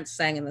her parents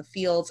sang in the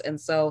fields. And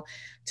so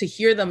to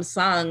hear them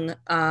sung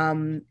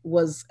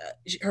was,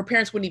 her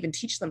parents wouldn't even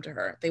teach them to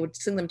her. They would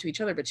sing them to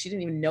each other, but she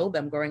didn't even know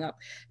them growing up,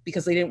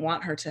 because they didn't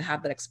want her to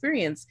have that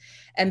experience.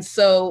 And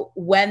so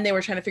when they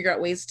were trying to figure out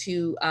ways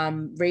to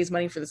raise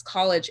money for this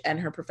college,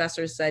 and her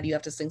professors said, you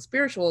have to sing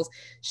spirituals,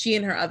 she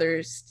and her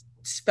other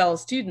fellow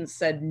students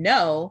said,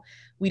 no,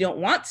 we don't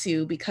want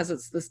to, because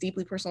it's this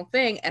deeply personal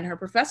thing. And her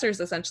professors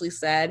essentially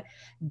said,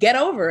 get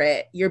over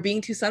it. You're being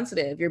too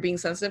sensitive. You're being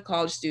sensitive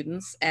college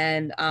students.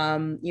 And,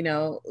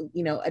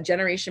 a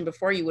generation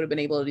before you would have been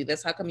able to do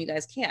this. How come you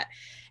guys can't?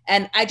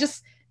 And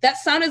that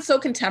sounded so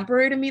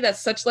contemporary to me. That's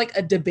such like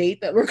a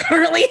debate that we're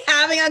currently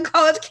having on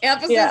college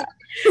campuses. Yeah.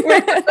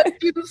 Where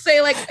people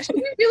say, like, should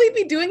we really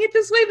be doing it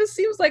this way? This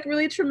seems like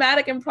really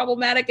traumatic and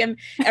problematic. And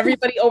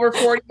everybody over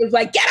 40 is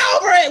like, get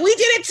over it. We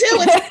did it too.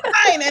 It's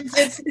fine.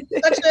 It's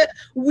such a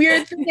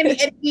weird thing.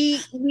 And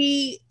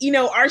we,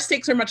 our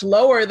stakes are much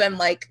lower than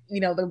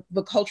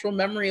the cultural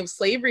memory of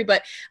slavery.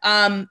 But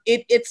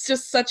it's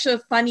just such a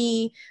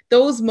funny,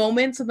 those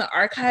moments in the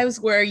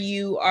archives where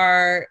you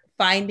are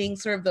finding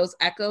sort of those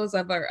echoes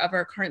of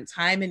our current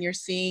time, and you're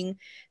seeing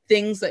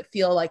things that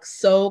feel like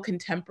so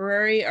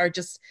contemporary, are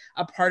just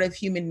a part of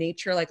human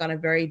nature, like on a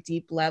very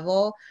deep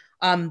level.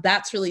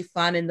 That's really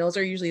fun. And those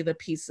are usually the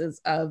pieces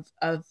of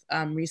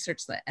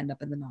research that end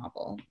up in the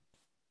novel.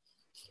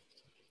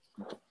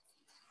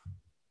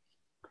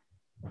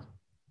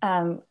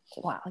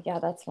 Wow, yeah,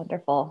 that's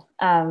wonderful.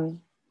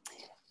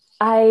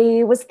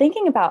 I was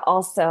thinking about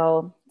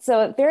also,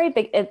 so at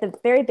the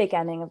very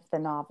beginning of the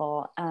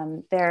novel,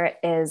 there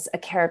is a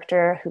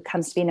character who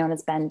comes to be known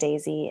as Ben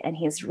Daisy, and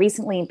he's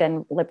recently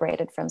been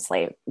liberated from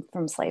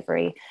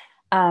slavery.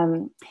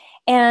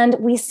 And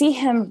we see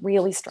him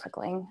really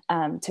struggling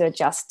to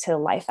adjust to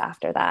life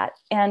after that.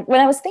 And when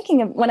I was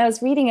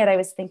reading it, I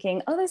was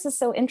thinking, oh, this is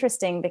so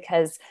interesting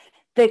because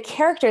the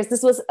characters,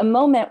 this was a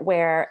moment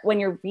where when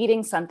you're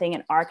reading something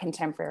in our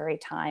contemporary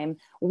time,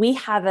 we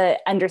have an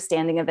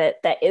understanding of it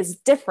that is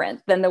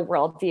different than the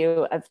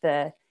worldview of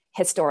the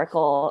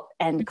historical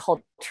and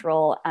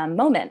cultural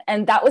moment.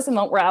 And that was a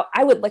moment where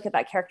I would look at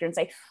that character and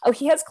say, oh,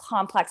 he has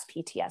complex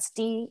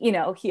PTSD.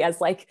 He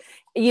has like,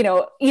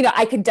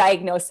 I could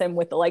diagnose him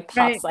with the like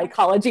pop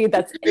psychology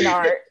that's in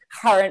our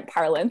current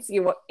parlance,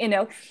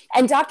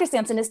 and Dr.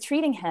 Sampson is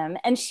treating him,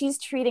 and she's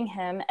treating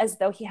him as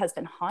though he has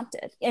been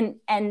haunted.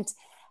 And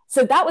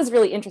so that was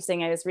really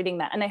interesting. I was reading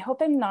that, and I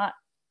hope I'm not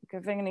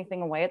giving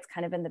anything away. It's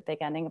kind of in the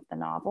beginning of the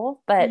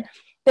novel, but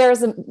there's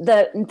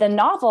the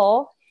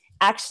novel,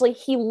 actually,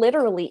 he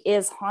literally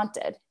is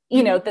haunted.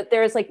 That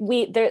there's like,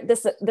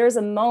 there's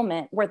a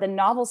moment where the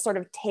novel sort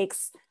of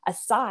takes a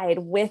side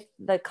with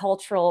the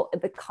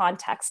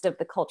context of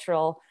the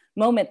cultural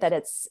moment that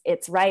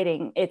it's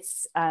writing,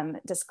 it's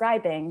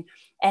describing,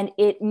 and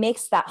it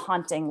makes that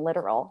haunting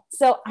literal.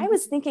 So I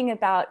was thinking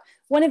about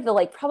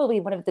probably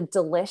one of the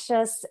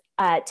delicious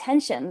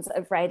tensions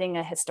of writing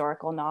a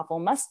historical novel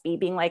must be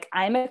being like,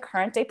 I'm a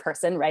current day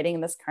person writing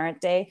in this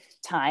current day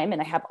time,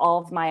 and I have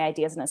all of my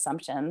ideas and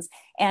assumptions,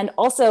 and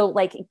also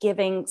like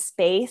giving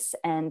space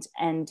and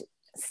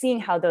seeing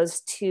how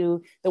those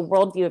two, the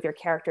worldview of your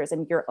characters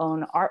and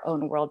our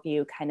own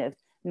worldview kind of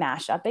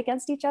mash up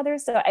against each other.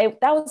 So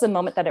that was a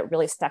moment that it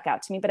really stuck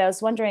out to me. But I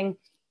was wondering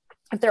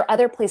if there are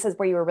other places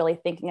where you were really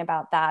thinking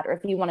about that, or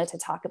if you wanted to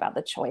talk about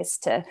the choice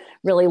to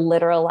really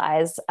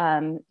literalize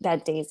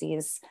that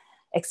Daisy's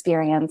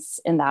experience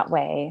in that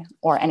way,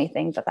 or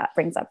anything that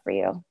brings up for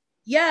you.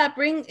 Yeah,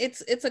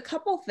 it's a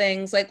couple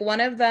things. Like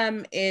one of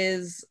them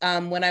is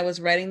when I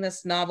was writing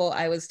this novel,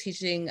 I was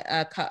teaching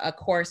a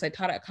course. I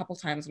taught it a couple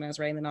times when I was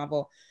writing the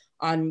novel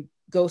on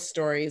ghost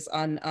stories,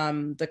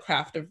 on the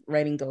craft of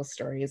writing ghost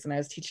stories, and I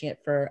was teaching it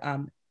for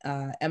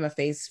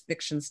MFA's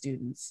fiction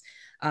students.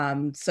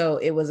 So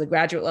it was a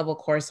graduate level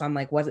course on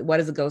like what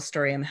is a ghost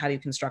story and how do you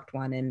construct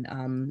one,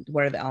 and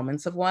what are the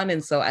elements of one.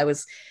 And so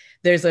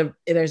there's an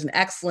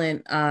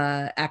excellent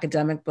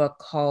academic book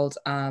called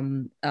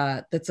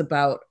that's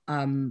about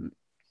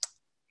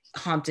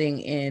haunting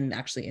in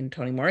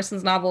Toni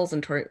Morrison's novels,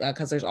 and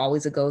because there's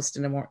always a ghost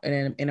in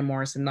a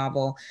Morrison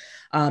novel,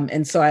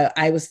 and so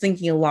I was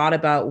thinking a lot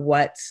about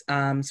what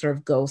sort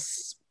of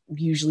ghosts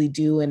usually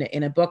do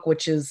in a book,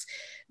 which is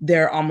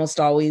they're almost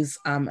always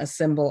a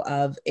symbol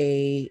of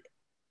a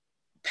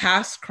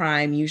past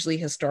crime, usually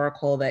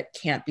historical, that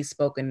can't be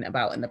spoken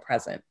about in the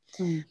present.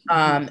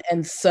 Mm-hmm.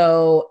 And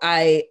so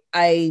I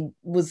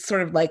was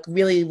sort of like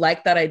really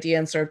like that idea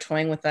and sort of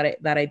toying with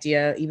that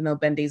idea, even though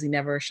Ben Daisy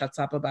never shuts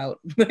up about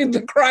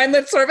the crime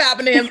that sort of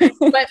happened to him.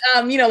 But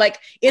like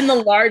in the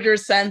larger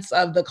sense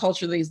of the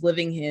culture that he's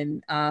living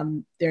in,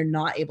 they're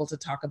not able to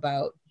talk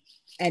about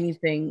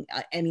anything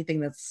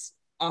that's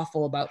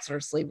awful about sort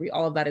of slavery.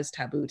 All of that is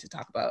taboo to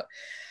talk about.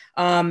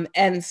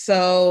 And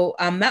so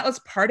that was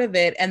part of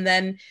it. And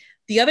then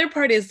the other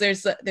part is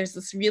there's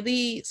this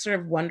really sort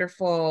of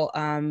wonderful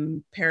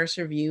Paris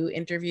Review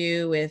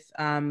interview with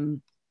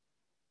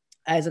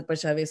Isaac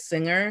Bashevis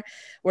Singer,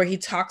 where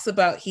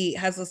he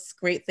has this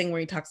great thing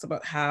where he talks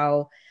about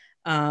how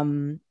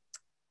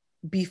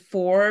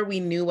before we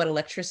knew what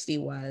electricity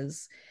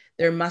was,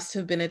 there must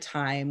have been a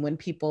time when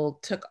people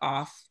took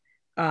off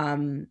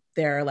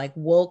their like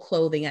wool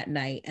clothing at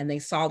night and they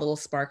saw little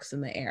sparks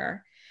in the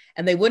air.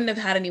 And they wouldn't have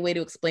had any way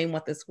to explain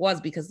what this was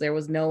because there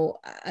was no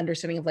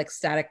understanding of like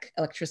static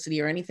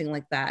electricity or anything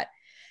like that.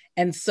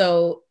 And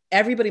so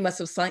everybody must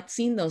have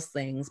seen those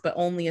things, but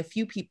only a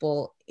few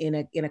people in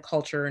a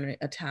culture, in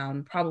a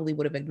town, probably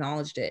would have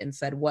acknowledged it and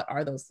said, what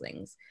are those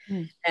things?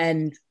 Mm.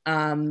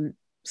 And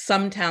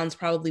some towns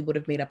probably would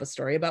have made up a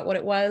story about what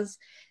it was.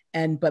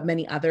 But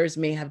many others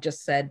may have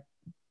just said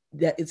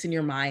that it's in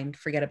your mind,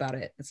 forget about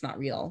it, it's not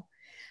real.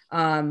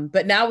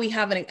 But now we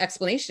have an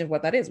explanation of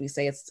what that is. We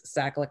say it's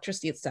static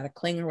electricity, it's static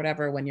cling or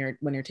whatever. When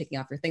you're taking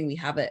off your thing, we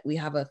have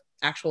a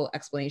actual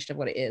explanation of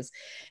what it is.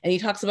 And he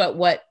talks about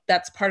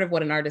that's part of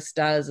what an artist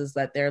does, is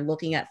that they're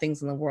looking at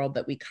things in the world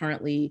that we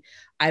currently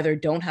either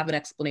don't have an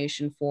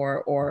explanation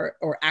for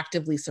or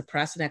actively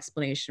suppress an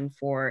explanation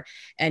for.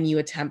 And you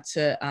attempt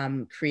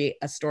to create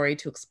a story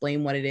to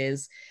explain what it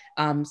is,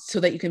 so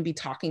that you can be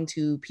talking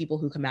to people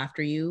who come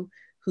after you,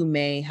 who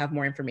may have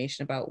more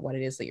information about what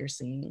it is that you're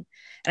seeing.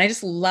 And I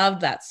just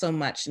love that so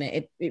much.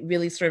 And it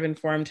really sort of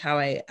informed how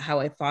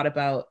I thought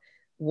about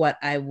what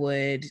I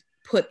would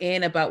put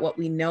in about what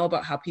we know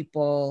about how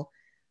people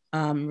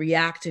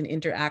react and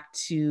interact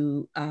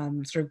to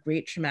sort of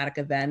great traumatic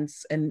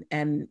events.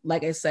 And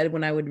like I said,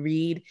 when I would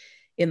read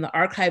in the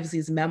archives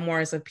these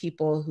memoirs of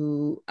people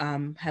who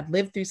had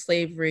lived through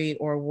slavery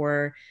or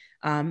were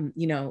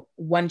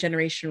one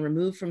generation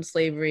removed from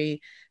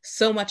slavery.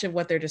 So much of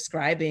what they're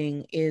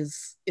describing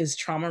is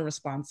trauma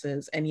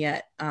responses, and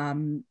yet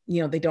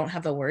they don't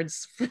have the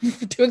words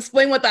to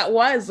explain what that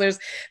was.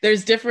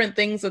 There's different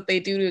things that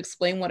they do to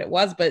explain what it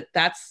was, but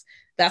that's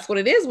what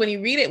it is when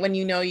you read it. When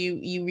you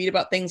read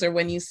about things, or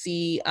when you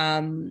see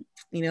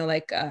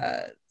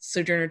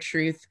Sojourner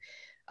Truth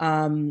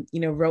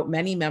wrote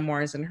many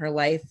memoirs in her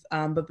life,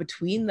 but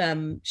between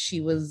them, she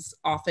was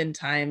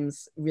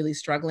oftentimes really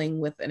struggling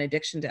with an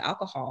addiction to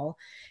alcohol.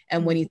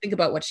 And when you think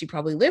about what she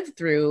probably lived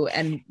through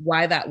and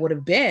why that would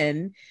have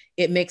been,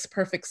 it makes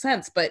perfect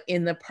sense. But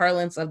in the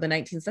parlance of the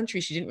 19th century,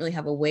 she didn't really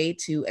have a way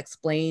to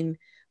explain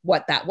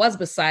what that was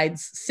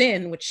besides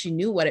sin, which she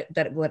knew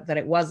that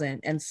it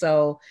wasn't. And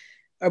so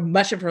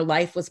much of her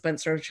life was spent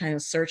sort of trying to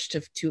search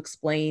to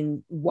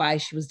explain why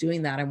she was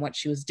doing that and what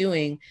she was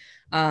doing.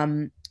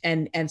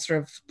 And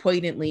sort of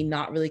poignantly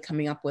not really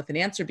coming up with an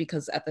answer,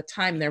 because at the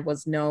time there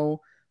was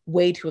no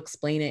way to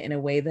explain it in a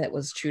way that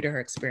was true to her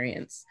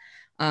experience.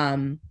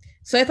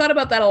 So I thought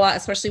about that a lot,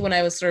 especially when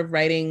I was sort of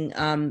writing.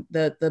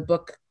 The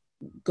book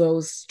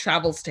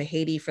travels to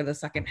Haiti for the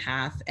second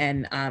half,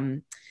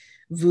 and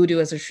voodoo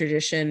as a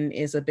tradition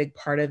is a big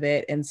part of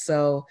it. And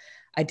so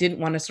I didn't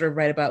want to sort of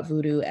write about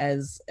voodoo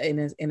as in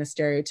a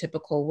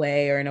stereotypical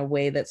way, or in a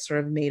way that sort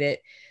of made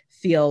it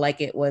feel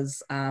like it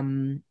was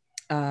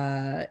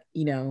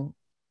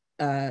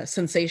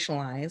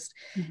sensationalized.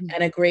 Mm-hmm.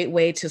 And a great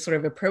way to sort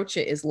of approach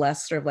it is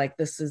less sort of like,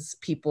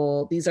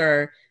 these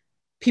are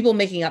people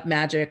making up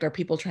magic, or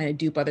people trying to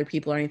dupe other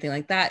people, or anything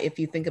like that. If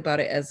you think about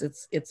it as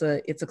it's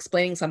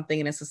explaining something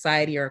in a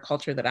society or a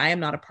culture that I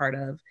am not a part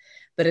of,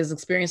 that is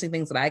experiencing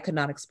things that I could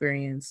not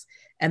experience.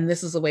 And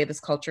this is the way this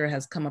culture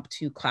has come up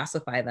to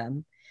classify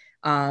them.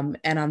 And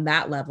on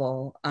that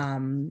level,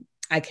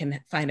 I can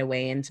find a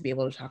way in to be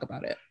able to talk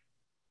about it.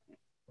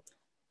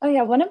 Oh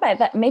yeah,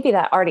 maybe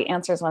that already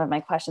answers one of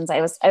my questions.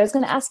 I was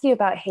going to ask you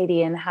about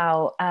Haiti and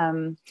how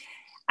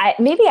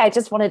I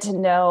just wanted to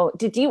know,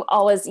 did you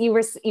always, you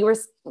were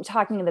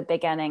talking in the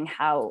beginning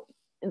how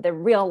the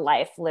real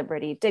life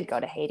Libertie did go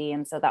to Haiti,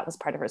 and so that was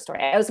part of her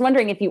story. I was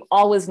wondering if you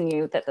always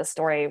knew that the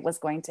story was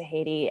going to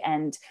Haiti,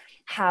 and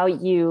how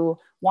you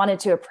wanted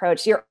to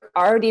approach, you're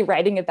already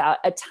writing about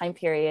a time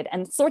period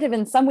and sort of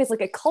in some ways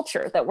like a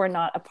culture that we're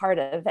not a part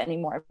of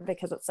anymore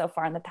because it's so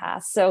far in the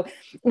past. So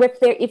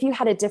if you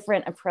had a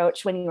different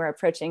approach when you were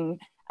approaching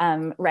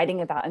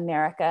writing about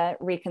America,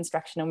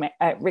 Reconstruction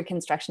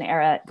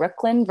era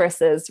Brooklyn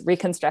versus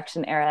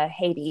Reconstruction era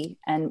Haiti,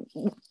 and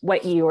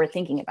what you were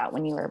thinking about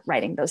when you were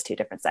writing those two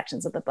different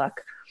sections of the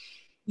book.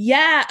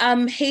 Yeah,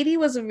 Haiti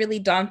was a really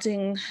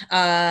daunting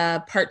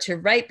part to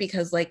write,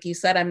 because like you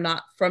said, I'm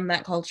not from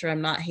that culture.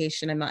 I'm not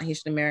Haitian. I'm not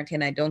Haitian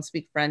American. I don't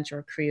speak French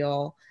or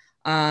Creole.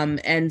 And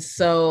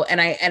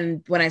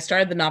when I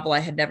started the novel, I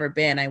had never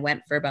been. I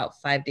went for about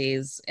 5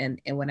 days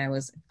and when I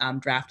was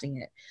drafting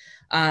it.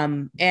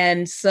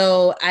 And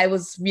so I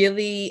was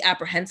really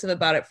apprehensive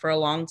about it for a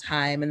long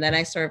time. And then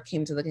I sort of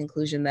came to the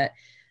conclusion that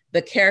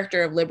the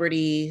character of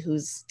Libertie,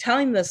 who's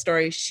telling the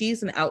story,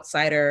 she's an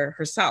outsider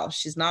herself.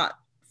 She's not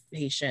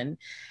Haitian.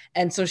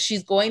 And so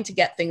she's going to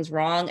get things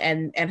wrong.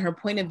 And her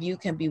point of view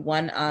can be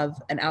one of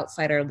an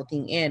outsider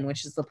looking in,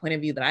 which is the point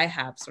of view that I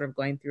have, sort of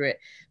going through it,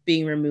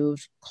 being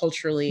removed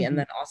culturally, mm-hmm. and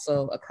then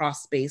also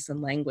across space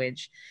and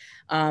language.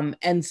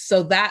 And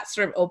so that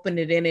sort of opened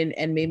it in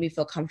and made me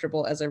feel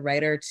comfortable as a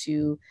writer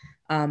to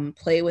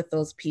play with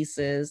those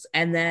pieces.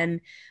 And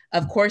then,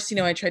 of course,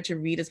 I tried to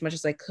read as much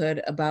as I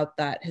could about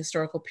that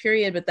historical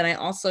period, but then I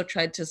also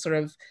tried to sort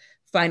of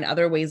find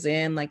other ways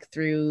in, like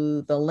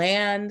through the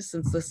land,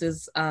 since this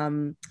is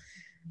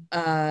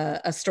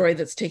a story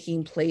that's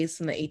taking place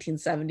in the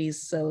 1870s.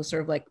 So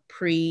sort of like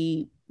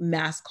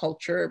pre-mass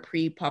culture,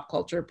 pre-pop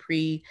culture,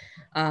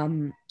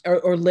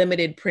 or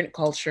limited print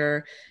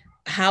culture.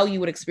 How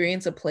you would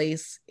experience a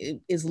place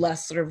is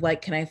less sort of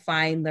like, can I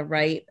find the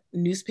right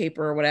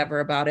newspaper or whatever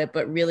about it,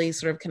 but really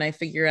sort of, can I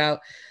figure out,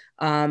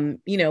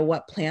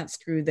 what plants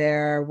grew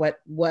there,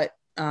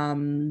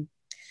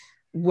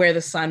 where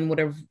the sun would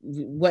have,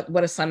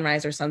 what a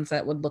sunrise or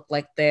sunset would look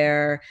like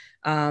there.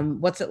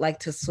 What's it like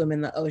to swim in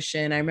the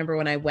ocean? I remember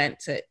when I went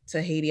to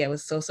Haiti, I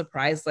was so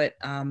surprised that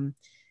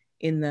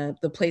in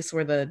the place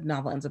where the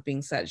novel ends up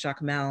being set,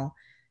 Jacmel,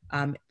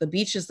 the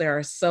beaches there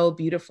are so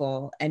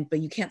beautiful, but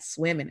you can't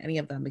swim in any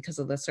of them because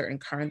of the certain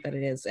current that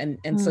it is. And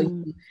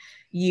so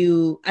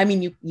you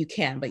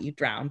can, but you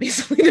drown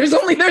basically. There's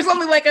only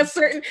like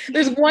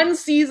there's one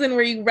season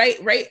where you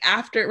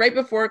right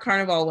before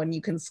Carnival, when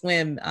you can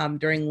swim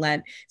during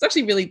Lent. It's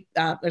actually really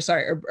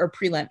or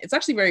pre-Lent. It's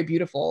actually very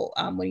beautiful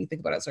when you think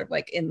about it, sort of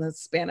like in the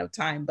span of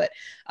time. But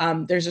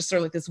there's just sort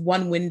of like this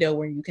one window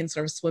where you can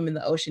sort of swim in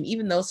the ocean.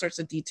 Even those sorts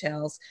of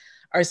details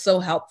are so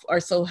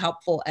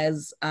helpful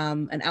as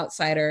an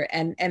outsider,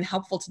 and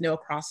helpful to know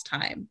across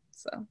time.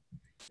 So.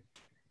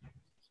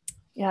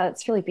 Yeah,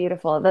 it's really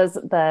beautiful.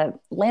 The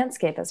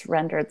landscape is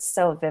rendered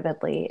so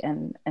vividly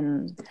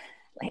in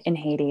in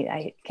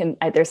Haiti.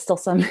 There's still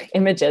some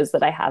images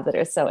that I have that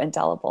are so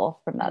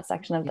indelible from that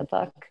section of the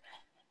book.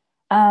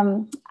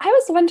 I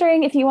was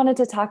wondering if you wanted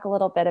to talk a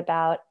little bit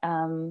about,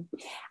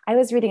 I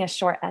was reading a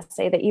short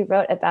essay that you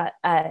wrote about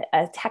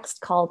a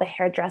text called The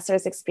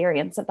Hairdresser's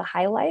Experience of the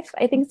High Life,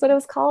 I think is what it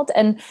was called.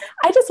 And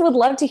I just would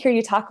love to hear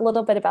you talk a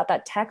little bit about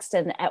that text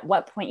and at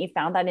what point you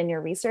found that in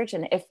your research,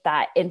 and if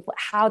that,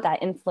 how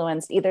that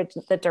influenced either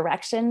the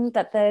direction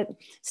that the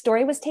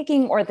story was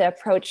taking or the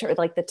approach or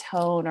like the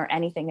tone or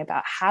anything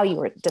about how you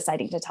were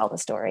deciding to tell the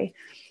story.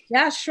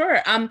 Yeah,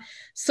 sure.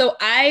 So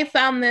I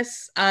found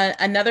this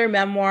another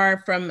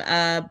memoir from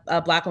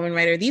a Black woman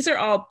writer. These are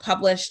all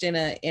published in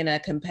a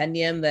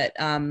compendium that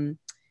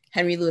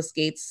Henry Louis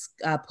Gates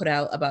put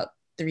out about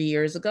 3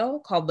 years ago,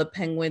 called The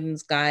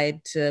Penguin's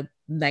Guide to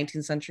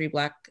 19th Century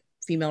Black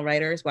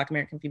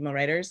American female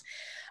writers.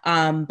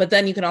 But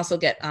then you can also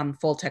get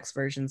full text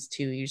versions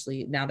too.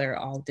 Usually now they're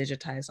all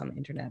digitized on the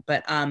internet.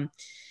 But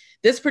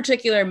this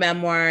particular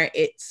memoir,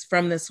 it's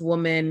from this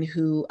woman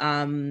who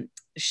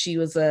she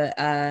was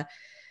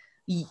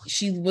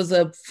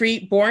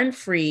born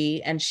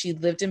free, and she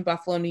lived in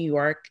Buffalo, New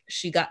York.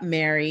 She got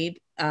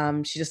married.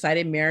 She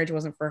decided marriage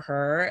wasn't for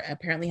her,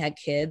 apparently had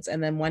kids.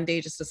 And then one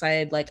day just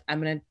decided, like,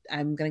 I'm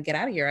gonna get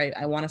out of here.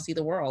 I want to see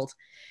the world.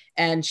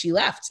 And she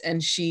left,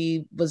 and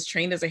she was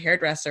trained as a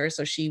hairdresser.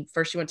 So she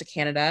went to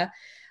Canada.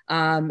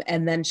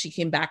 And then she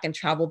came back and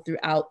traveled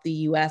throughout the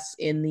US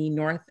in the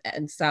North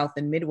and South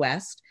and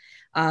Midwest,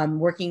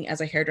 working as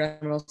a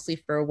hairdresser, mostly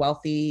for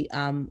wealthy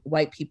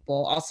white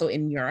people, also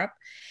in Europe.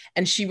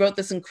 And she wrote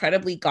this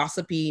incredibly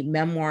gossipy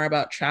memoir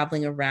about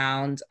traveling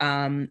around.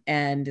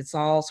 And it's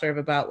all sort of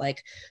about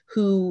like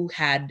who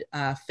had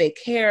fake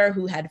hair,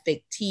 who had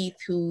fake teeth,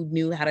 who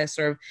knew how to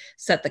sort of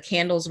set the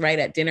candles right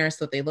at dinner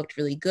so that they looked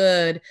really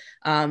good,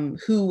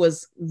 who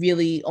was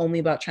really only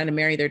about trying to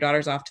marry their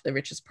daughters off to the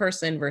richest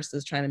person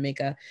versus trying to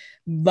make a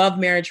love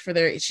marriage for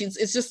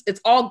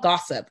it's all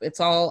gossip. It's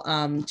all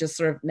just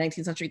sort of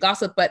 19th century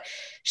gossip. But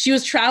she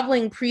was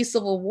traveling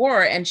pre-Civil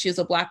War, and she was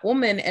a Black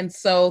woman. And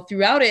so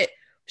throughout it,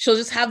 she'll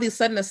just have these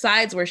sudden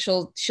asides where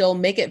she'll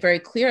make it very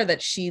clear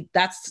that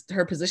that's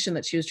her position,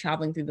 that she was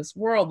traveling through this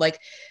world. Like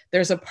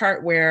there's a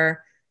part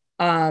where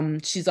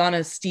she's on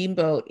a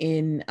steamboat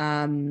in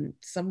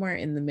somewhere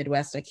in the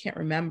Midwest, I can't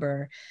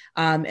remember.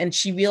 And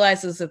she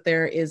realizes that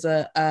there is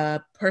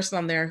a person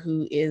on there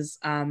who is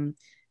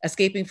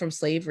escaping from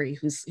slavery,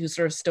 who's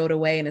sort of stowed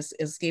away and is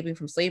escaping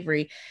from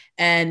slavery.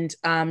 And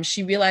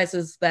she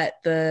realizes that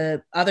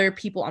the other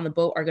people on the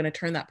boat are going to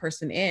turn that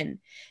person in.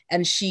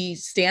 And she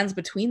stands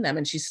between them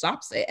and she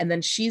stops it. And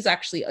then she's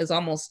actually is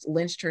almost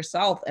lynched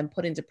herself and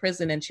put into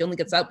prison. And she only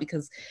gets out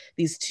because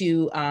these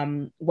two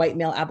white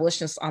male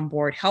abolitionists on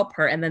board help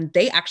her. And then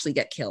they actually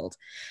get killed.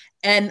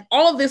 And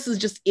all of this is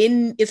just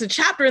it's a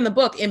chapter in the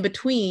book in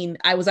between.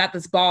 I was at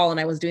this ball and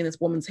I was doing this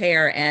woman's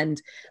hair,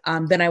 and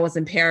then I was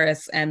in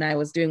Paris and I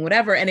was doing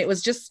whatever. And it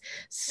was just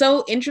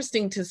so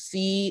interesting to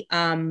see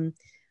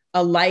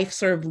a life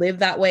sort of live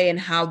that way, and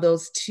how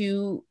those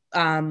two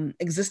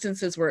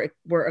existences were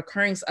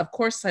occurring, of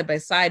course, side by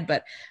side.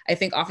 But I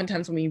think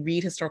oftentimes when we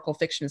read historical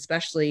fiction,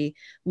 especially,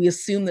 we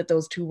assume that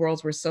those two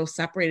worlds were so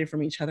separated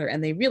from each other,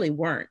 and they really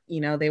weren't.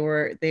 You know, they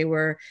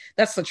were.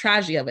 That's the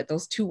tragedy of it.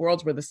 Those two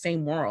worlds were the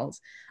same world.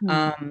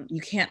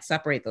 You can't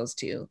separate those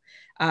two.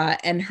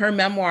 And her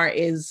memoir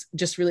is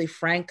just really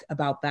frank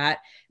about that.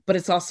 But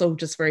it's also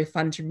just very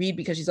fun to read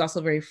because she's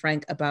also very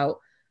frank about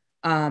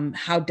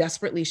how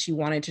desperately she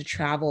wanted to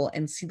travel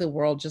and see the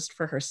world just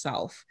for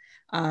herself.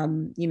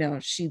 You know,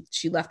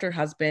 she left her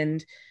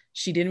husband.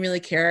 She didn't really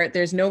care.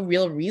 There's no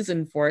real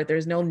reason for it.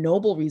 There's no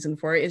noble reason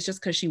for it. It's just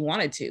because she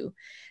wanted to.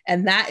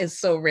 And that is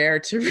so rare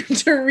to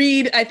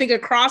read, I think,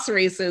 across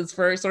races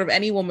for sort of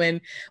any woman,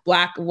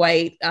 Black,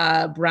 white,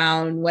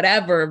 brown,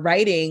 whatever,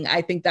 writing.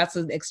 I think that's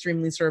an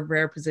extremely sort of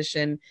rare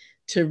position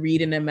to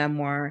read in a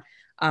memoir.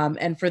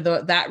 And for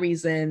that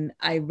reason,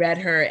 I read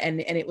her, and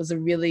it was a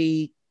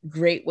really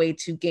great way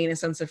to gain a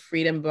sense of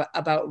freedom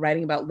about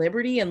writing about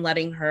Libertie and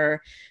letting her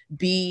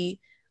be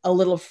a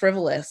little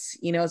frivolous.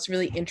 You know, it's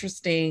really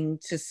interesting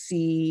to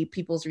see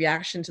people's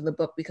reaction to the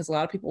book because a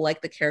lot of people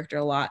like the character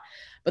a lot,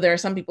 but there are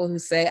some people who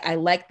say, I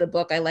like the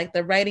book, I like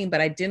the writing,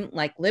 but I didn't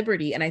like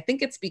Libertie. And I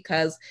think it's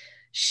because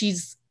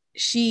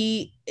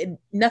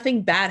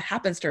nothing bad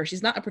happens to her.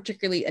 She's not a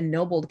particularly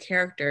ennobled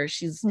character.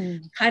 She's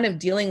kind of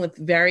dealing with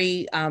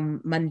very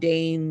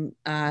mundane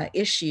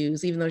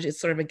issues, even though it's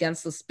sort of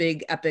against this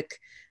big epic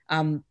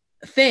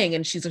thing,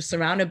 and she's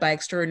surrounded by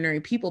extraordinary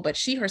people, but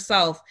she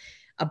herself,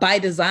 by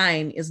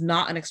design, is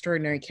not an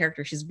extraordinary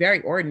character. She's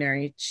very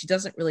ordinary. She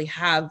doesn't really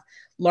have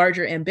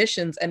larger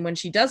ambitions, and when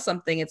she does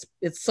something, it's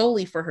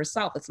solely for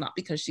herself. It's not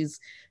because she's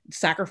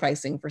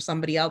sacrificing for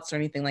somebody else or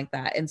anything like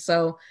that. And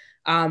so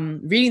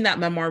reading that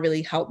memoir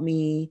really helped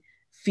me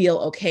feel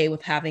okay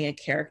with having a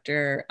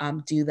character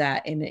do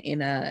that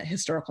in a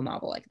historical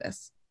novel like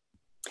this.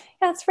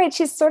 That's right.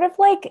 She's sort of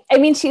like, I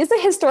mean, she's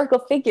a historical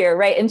figure,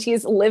 right? And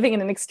she's living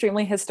in an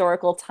extremely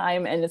historical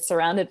time and is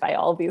surrounded by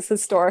all these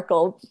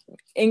historical,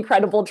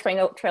 incredible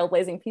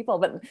trailblazing people.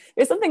 But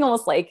there's something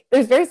almost like,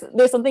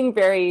 there's something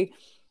very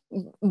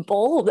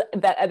bold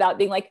about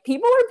being like,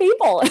 people are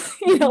people.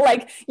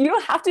 Like, you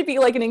don't have to be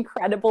like an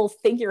incredible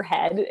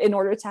figurehead in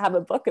order to have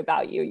a book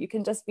about you. You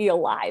can just be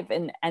alive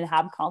and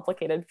have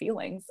complicated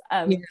feelings.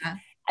 Yeah.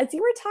 As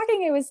you were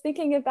talking, I was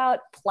thinking about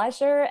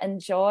pleasure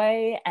and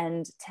joy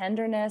and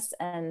tenderness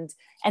and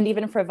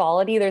even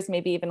frivolity. There's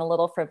maybe even a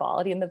little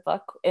frivolity in the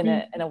book in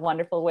a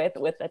wonderful way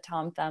with the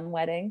Tom Thumb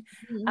wedding.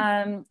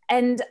 And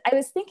I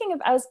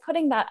was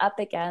putting that up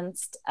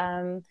against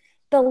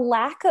the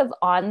lack of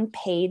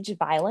on-page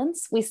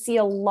violence. We see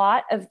a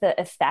lot of the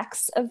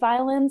effects of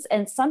violence,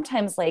 and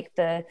sometimes like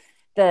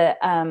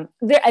and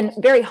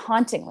very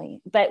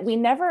hauntingly, but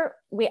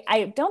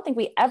I don't think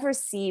we ever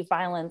see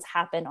violence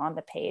happen on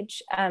the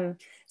page.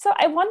 So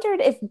I wondered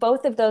if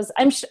both of those,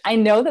 I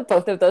know that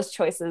both of those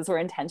choices were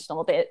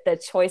intentional. The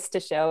choice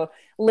to show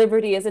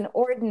Libertie as an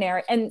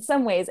ordinary, in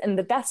some ways, in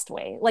the best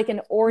way, like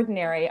an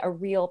ordinary, a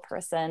real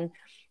person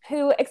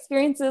who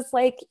experiences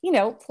like,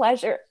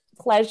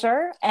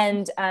 pleasure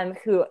and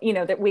who,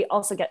 that we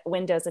also get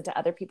windows into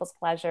other people's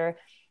pleasure,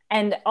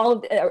 and all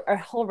of a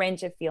whole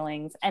range of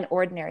feelings and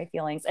ordinary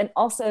feelings, and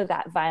also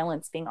that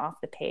violence being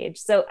off the page.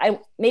 So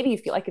maybe you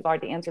feel like you've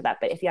already answered that,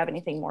 but if you have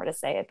anything more to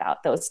say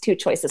about those two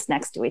choices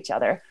next to each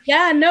other.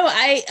 Yeah, no,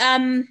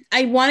 I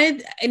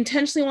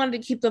intentionally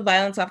wanted to keep the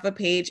violence off the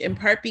page, in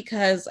part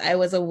because I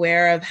was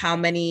aware of how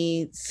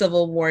many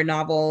Civil War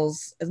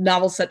novels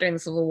set during the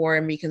Civil War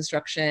and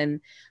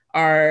Reconstruction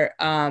are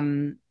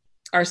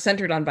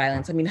centered on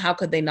violence. I mean, how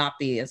could they not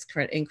be? It's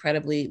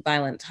incredibly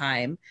violent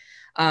time.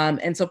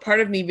 And so part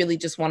of me really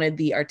just wanted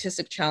the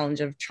artistic challenge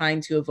of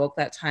trying to evoke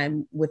that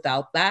time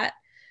without that.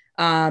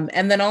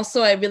 And then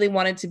also I really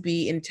wanted to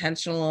be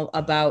intentional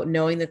about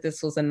knowing that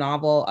this was a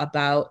novel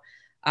about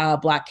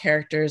Black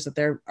characters, that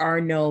there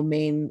are no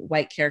main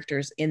white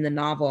characters in the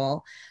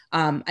novel.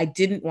 I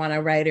didn't want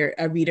a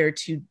reader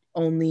to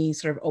only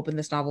sort of open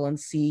this novel and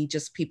see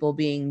just people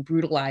being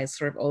brutalized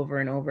sort of over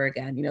and over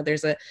again.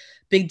 There's a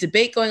big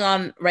debate going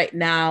on right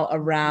now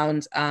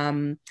around,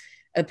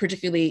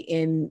 particularly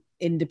in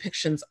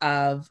depictions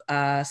of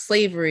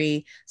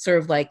slavery, sort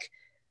of like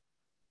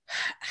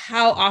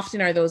how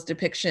often are those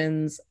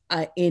depictions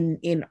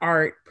in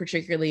art,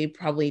 particularly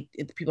probably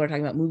if people are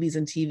talking about movies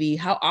and TV,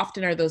 how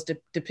often are those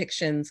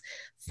depictions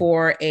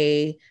for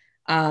a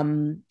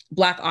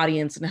Black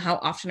audience, and how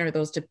often are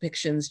those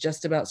depictions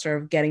just about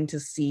sort of getting to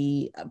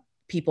see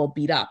people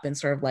beat up and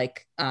sort of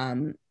like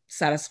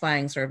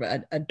satisfying sort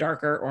of a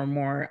darker or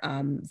more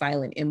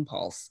violent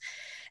impulse.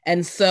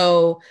 And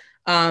so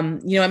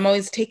I'm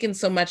always taken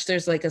so much.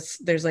 There's like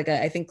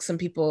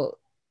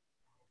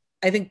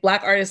I think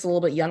Black artists a little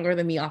bit younger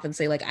than me often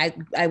say like,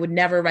 I would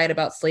never write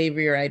about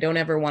slavery, or I don't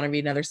ever want to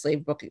read another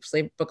slave book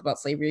about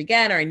slavery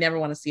again, or I never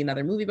want to see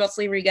another movie about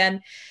slavery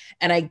again.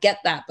 And I get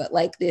that, but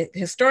like the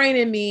historian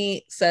in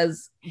me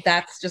says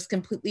that's just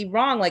completely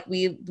wrong. Like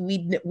the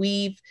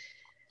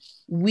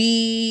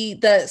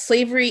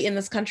slavery in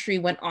this country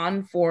went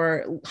on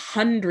for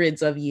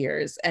hundreds of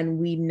years, and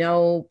we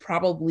know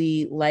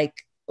probably like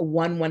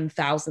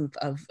 1/1000th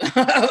of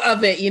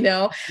it,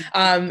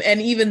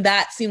 and even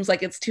that seems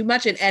like it's too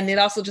much. And it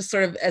also just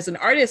sort of, as an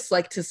artist,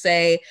 like to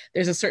say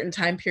there's a certain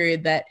time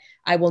period that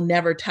I will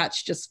never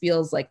touch just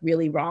feels like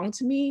really wrong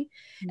to me.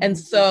 And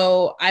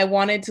so I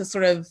wanted to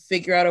sort of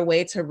figure out a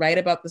way to write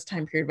about this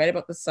time period, write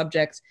about this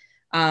subject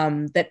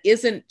that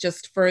isn't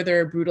just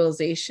further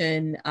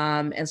brutalization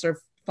and sort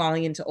of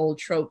falling into old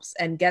tropes,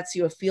 and gets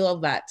you a feel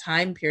of that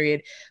time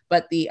period.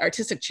 But the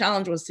artistic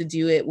challenge was to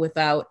do it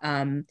without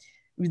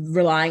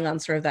relying on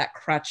sort of that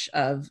crutch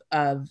of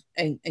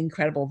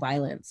incredible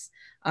violence.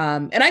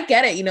 And I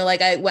get it,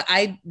 like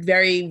I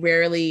very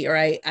rarely, or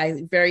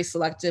I very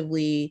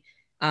selectively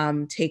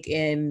take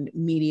in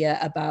media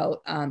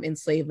about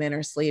enslavement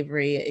or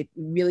slavery. It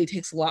really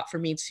takes a lot for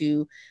me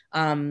to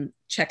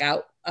check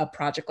out a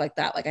project like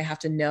that. Like I have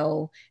to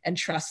know and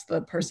trust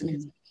the person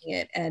who's making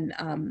it,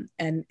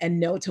 and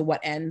know to what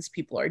ends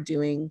people are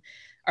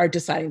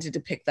deciding to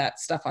depict that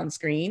stuff on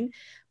screen.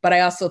 But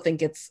I also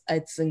think it's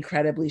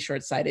incredibly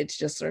short-sighted to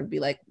just sort of be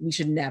like, we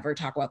should never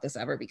talk about this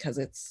ever because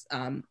it's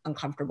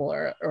uncomfortable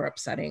or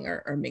upsetting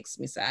or makes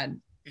me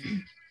sad.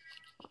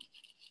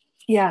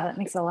 Yeah, that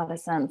makes a lot of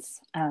sense.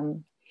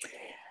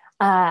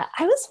 I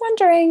was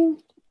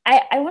wondering,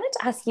 I wanted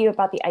to ask you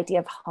about the idea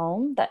of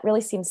home that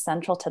really seems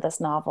central to this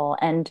novel.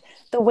 And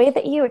the way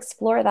that you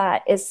explore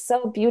that is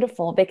so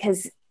beautiful,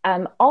 because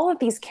all of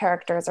these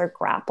characters are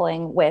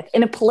grappling with,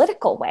 in a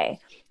political way,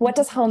 what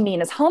does home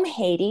mean? Is home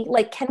Haiti?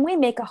 Like, can we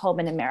make a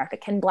home in America?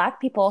 Can Black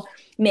people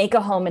make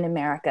a home in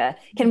America?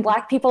 Can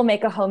Black people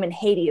make a home in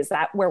Haiti? Is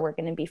that where we're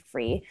going to be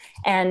free?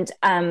 And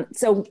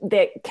so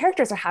the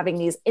characters are having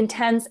these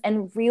intense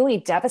and really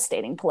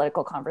devastating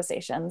political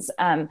conversations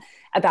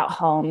about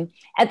home.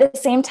 At the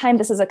same time,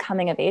 this is a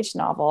coming of age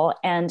novel,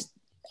 and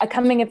a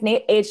coming of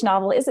age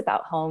novel is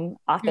about home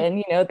often.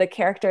 You know, the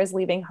character is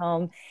leaving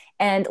home.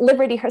 And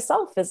Libertie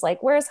herself is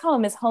like, where's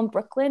home? Is home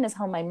Brooklyn? Is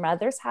home my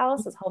mother's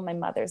house? Is home my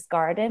mother's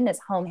garden? Is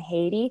home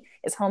Haiti?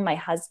 Is home my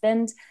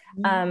husband?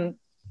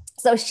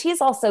 So she's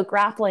also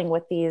grappling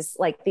with these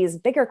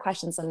bigger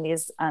questions and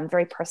these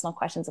very personal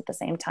questions at the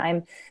same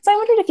time. So I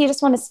wondered if you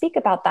just want to speak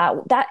about that.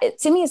 That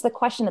to me is the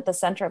question at the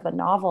center of the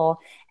novel.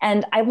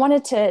 And I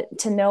wanted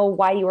to know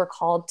why you were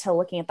called to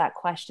looking at that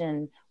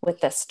question with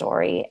this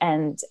story,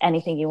 and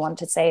anything you wanted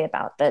to say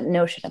about the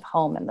notion of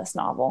home in this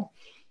novel.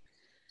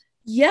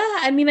 Yeah,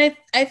 I mean,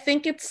 I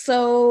think it's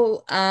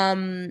so,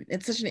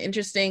 it's such an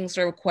interesting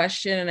sort of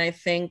question. And I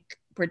think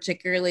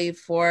particularly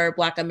for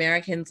Black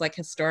Americans, like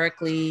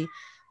historically,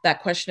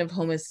 that question of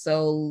home is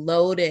so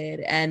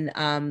loaded, and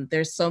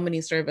there's so many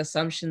sort of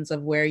assumptions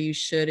of where you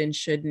should and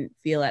shouldn't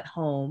feel at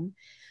home.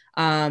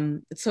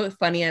 It's so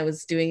funny, I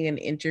was doing an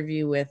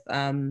interview with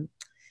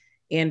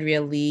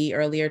Andrea Lee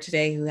earlier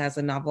today, who has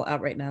a novel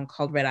out right now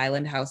called Red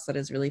Island House that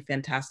is really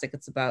fantastic.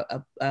 It's about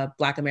a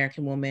Black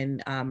American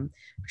woman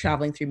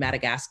traveling through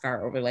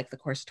Madagascar over like the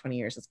course of 20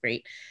 years. It's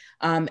great.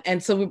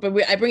 And so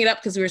I bring it up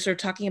because we were sort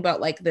of talking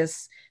about like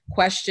this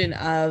question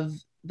of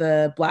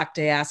the Black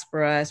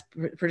diaspora,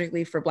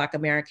 particularly for Black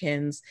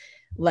Americans,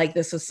 like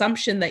this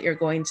assumption that you're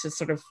going to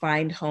sort of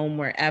find home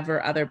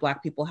wherever other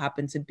Black people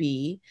happen to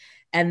be.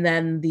 And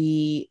then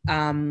the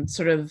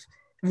sort of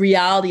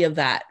reality of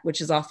that, which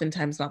is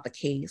oftentimes not the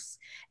case,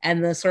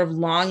 and the sort of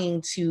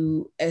longing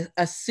to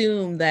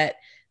assume that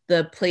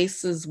the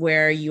places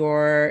where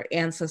your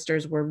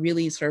ancestors were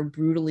really sort of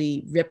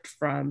brutally ripped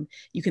from,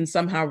 you can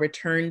somehow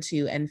return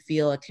to and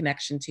feel a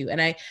connection to.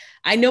 And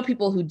I know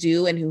people who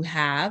do and who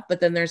have, but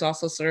then there's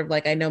also sort of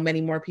like, I know many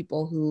more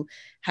people who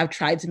have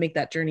tried to make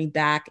that journey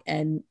back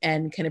and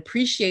can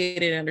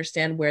appreciate it and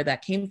understand where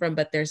that came from,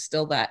 but there's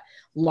still that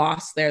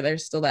loss there.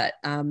 There's still that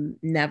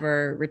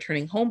never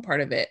returning home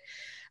part of it.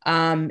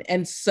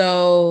 And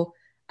so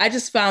I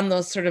just found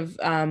those sort of,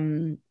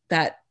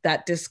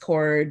 that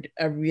discord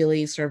a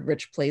really sort of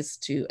rich place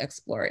to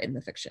explore in the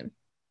fiction.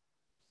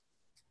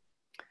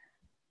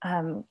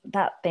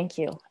 Thank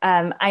you.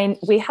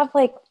 We have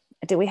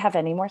do we have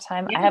any more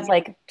time? Yeah. I have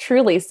like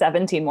truly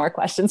 17 more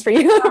questions for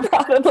you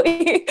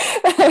probably,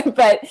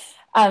 but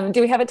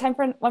do we have a time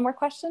for one more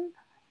question?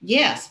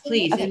 Yes,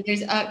 please. Okay. And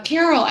there's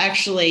Carol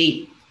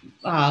actually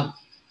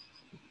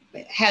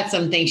had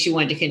some things she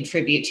wanted to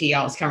contribute to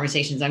y'all's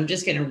conversations. I'm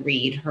just going to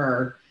read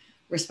her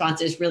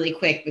responses really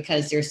quick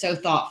because they're so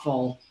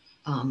thoughtful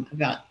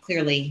about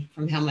clearly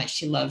from how much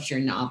she loves your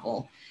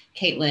novel.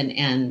 Kaitlyn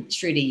and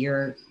Shruti,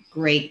 your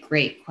great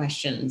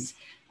questions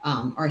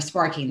are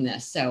sparking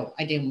this. So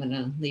I didn't want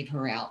to leave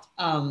her out.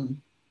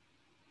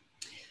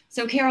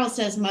 So Carol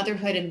says,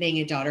 motherhood and being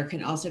a daughter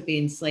can also be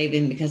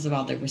enslaving because of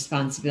all the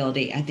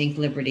responsibility. I think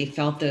Libertie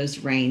felt those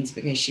reins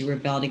because she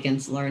rebelled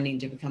against learning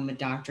to become a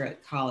doctor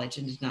at college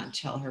and did not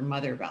tell her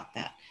mother about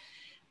that.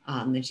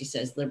 Then she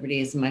says,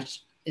 Libertie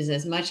is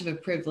as much of a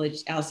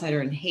privileged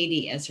outsider in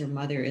Haiti as her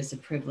mother is a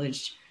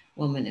privileged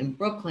woman in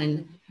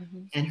Brooklyn.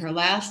 Mm-hmm. And her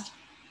last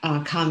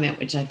comment,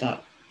 which I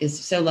thought is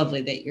so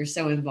lovely that you're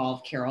so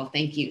involved, Carol.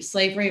 Thank you.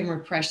 Slavery and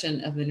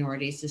repression of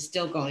minorities is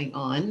still going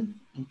on,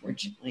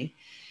 unfortunately.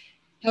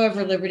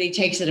 However, Libertie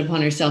takes it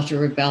upon herself to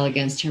rebel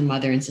against her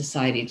mother and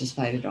society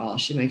despite it all.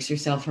 She makes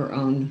herself her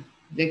own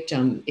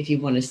victim, if you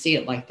want to see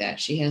it like that.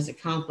 She has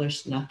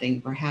accomplished nothing.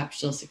 Perhaps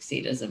she'll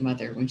succeed as a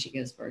mother when she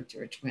gives birth to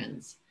her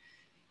twins.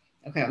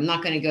 Okay, I'm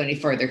not going to go any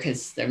further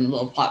because they're a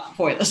little plot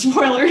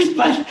spoilers,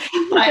 but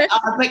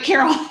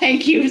Carol,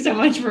 thank you so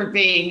much for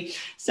being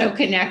so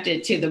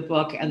connected to the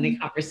book and the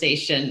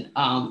conversation.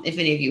 If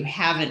any of you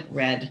haven't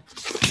read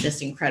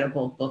this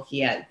incredible book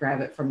yet,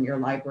 grab it from your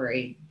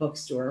library,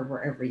 bookstore,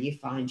 wherever you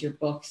find your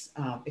books,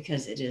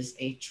 because it is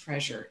a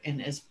treasure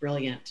and as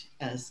brilliant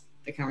as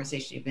the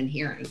conversation you've been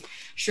hearing.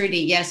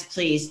 Shruti, yes,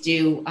 please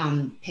do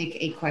pick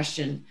a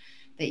question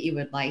that you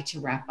would like to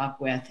wrap up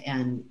with.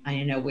 And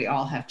I know we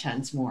all have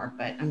tons more,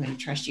 but I'm going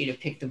to trust you to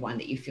pick the one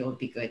that you feel would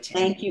be good to.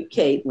 Thank you,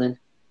 Kaitlyn.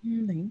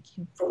 Thank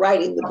you for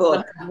writing the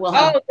book. We'll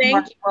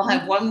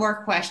have one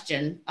more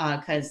question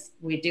because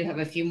we do have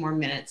a few more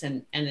minutes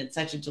and it's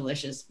such a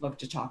delicious book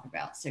to talk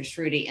about. So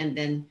Shruti, and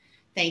then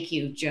thank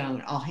you,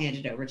 Joan. I'll hand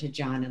it over to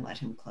John and let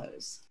him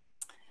close.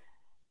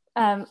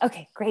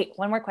 Okay, great.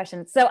 One more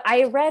question. So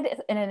I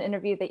read in an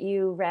interview that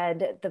you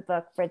read the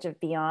book Bridge of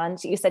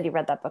Beyond. You said you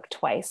read that book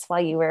twice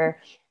while you were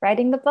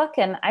writing the book.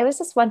 And I was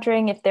just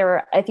wondering if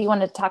you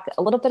wanted to talk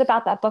a little bit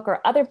about that book or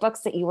other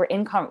books that you were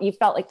you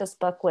felt like this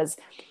book was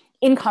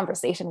in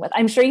conversation with.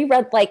 I'm sure you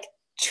read like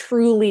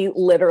truly,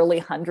 literally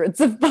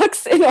hundreds of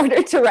books in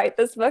order to write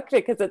this book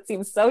because it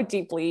seems so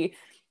deeply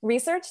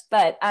researched.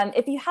 But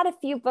if you had a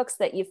few books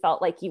that you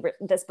felt like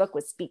this book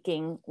was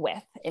speaking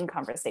with, in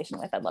conversation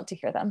with, I'd love to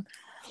hear them.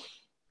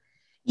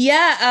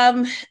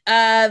 Yeah,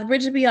 The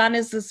Bridge of Beyond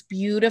is this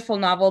beautiful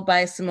novel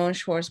by Simone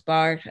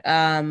Schwarzbart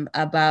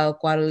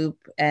about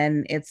Guadeloupe,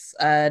 and it's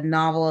a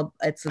novel.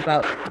 It's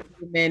about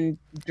women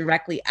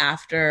directly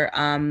after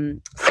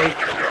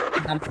slavery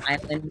on the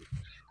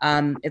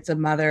island. It's a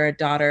mother, a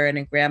daughter, and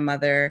a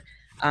grandmother.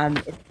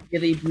 It's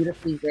really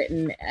beautifully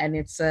written, and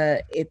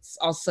it's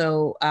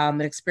also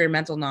an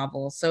experimental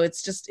novel. So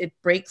it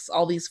breaks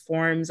all these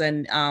forms,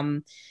 and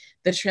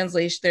the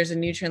translation, there's a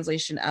new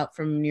translation out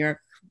from New York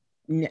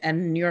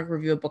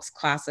Review of Books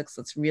Classics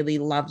that's really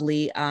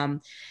lovely. I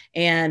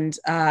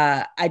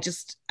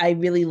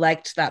really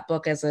liked that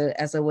book as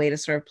a way to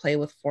sort of play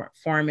with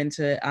form and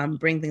to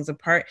bring things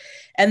apart.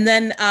 And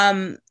then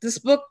this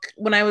book,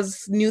 when I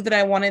knew that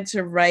I wanted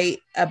to write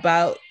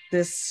about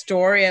this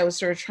story, I was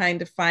sort of trying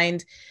to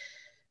find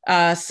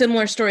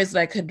similar stories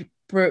that I could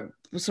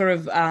sort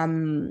of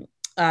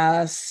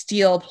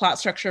steal plot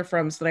structure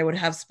from, so that I would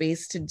have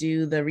space to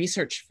do the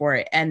research for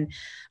it. And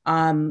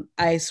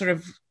I sort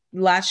of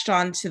latched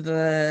on to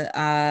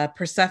the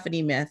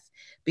Persephone myth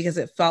because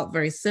it felt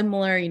very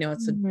similar. You know,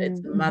 it's a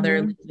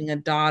mother losing a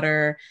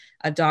daughter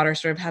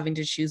sort of having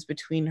to choose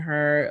between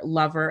her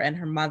lover and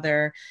her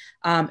mother.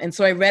 And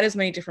so I read as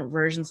many different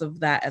versions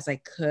of that as I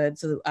could.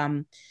 So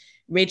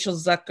Rachel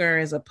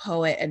Zucker is a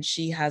poet, and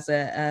she has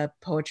a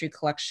poetry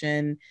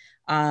collection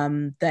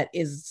that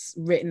is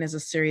written as a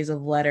series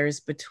of letters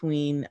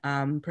between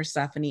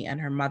Persephone and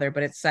her mother,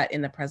 but it's set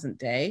in the present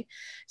day.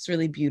 It's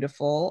really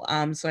beautiful.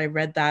 So I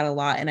read that a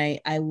lot, and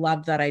I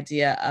loved that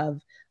idea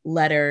of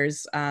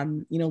letters.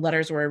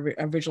 Letters were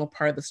an original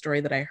part of the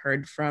story that I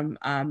heard from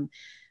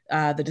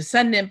the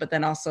descendant, but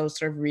then also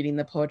sort of reading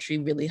the poetry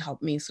really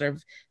helped me sort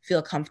of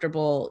feel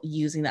comfortable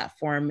using that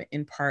form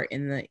in part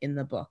in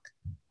the book.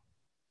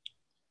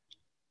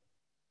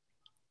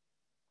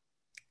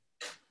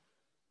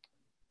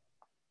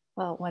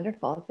 Well,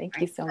 wonderful. Thank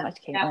you so much,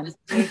 Kaitlyn.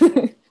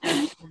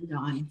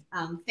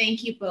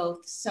 Thank you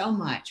both so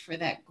much for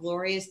that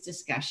glorious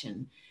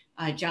discussion.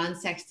 John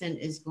Sexton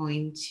is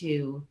going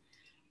to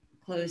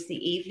close the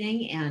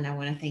evening, and I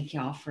want to thank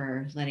y'all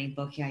for letting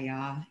Book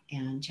Yaya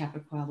and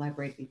Chappaqua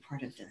Library be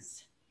part of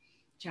this.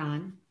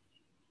 John?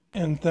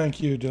 And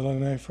thank you,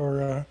 Delaney,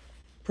 for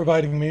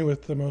providing me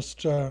with the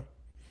most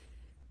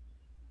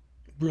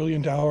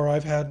brilliant hour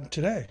I've had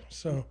today.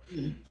 So,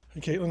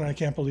 Kaitlyn, I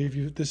can't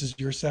believe this is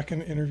your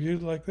second interview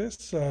like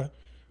this,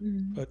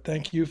 but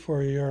thank you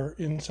for your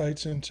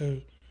insights into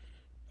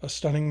a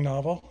stunning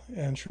novel,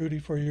 and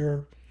Shruti for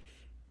your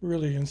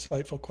really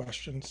insightful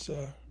questions.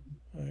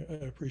 I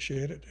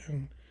appreciate it,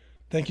 and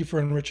thank you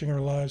for enriching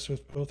our lives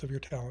with both of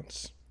your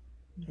talents.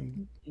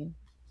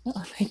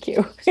 Oh, thank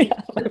you. Yeah,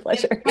 my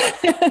pleasure.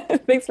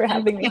 Thanks for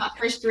having me.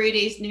 For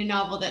Shruti's new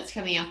novel that's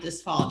coming out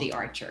this fall, The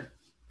Archer,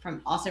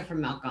 also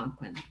from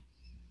Algonquin.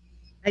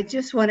 I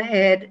just want to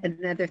add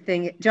another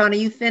thing. John, are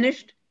you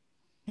finished?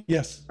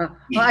 Yes. Well,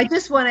 I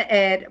just want to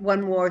add one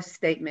more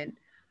statement.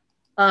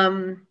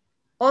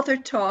 Author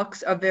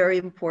talks are very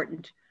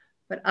important,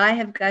 but I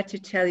have got to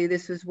tell you,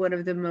 this was one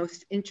of the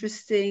most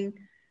interesting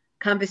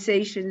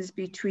conversations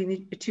between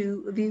the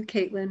two of you,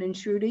 Kaitlyn and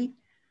Shruti,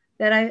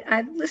 that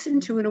I've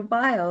listened to in a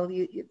while.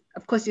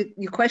 Of course,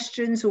 your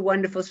questions were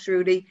wonderful,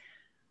 Shruti,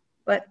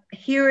 but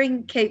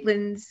hearing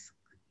Kaitlyn's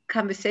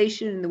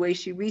conversation and the way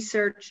she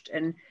researched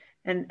and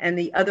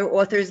the other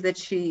authors that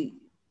she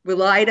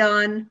relied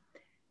on,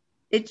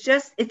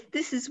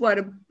 this is what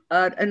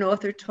an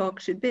author talk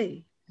should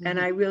be. And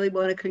I really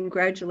want to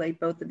congratulate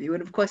both of you.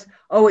 And of course,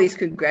 always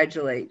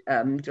congratulate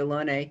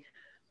Delaney.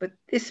 But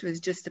this was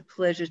just a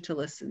pleasure to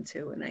listen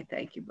to, and I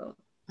thank you both.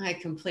 I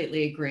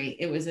completely agree.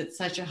 It was at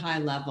such a high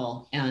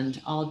level,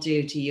 and all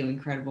due to you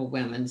incredible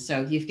women.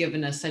 So you've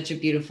given us such a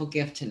beautiful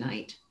gift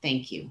tonight.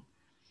 Thank you.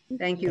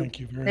 Thank you. Thank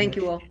you very much. Thank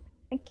you all.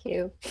 Thank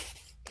you.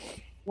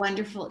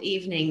 Wonderful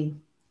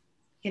evening.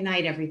 Good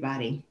night,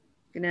 everybody.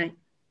 Good night.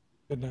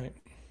 Good night.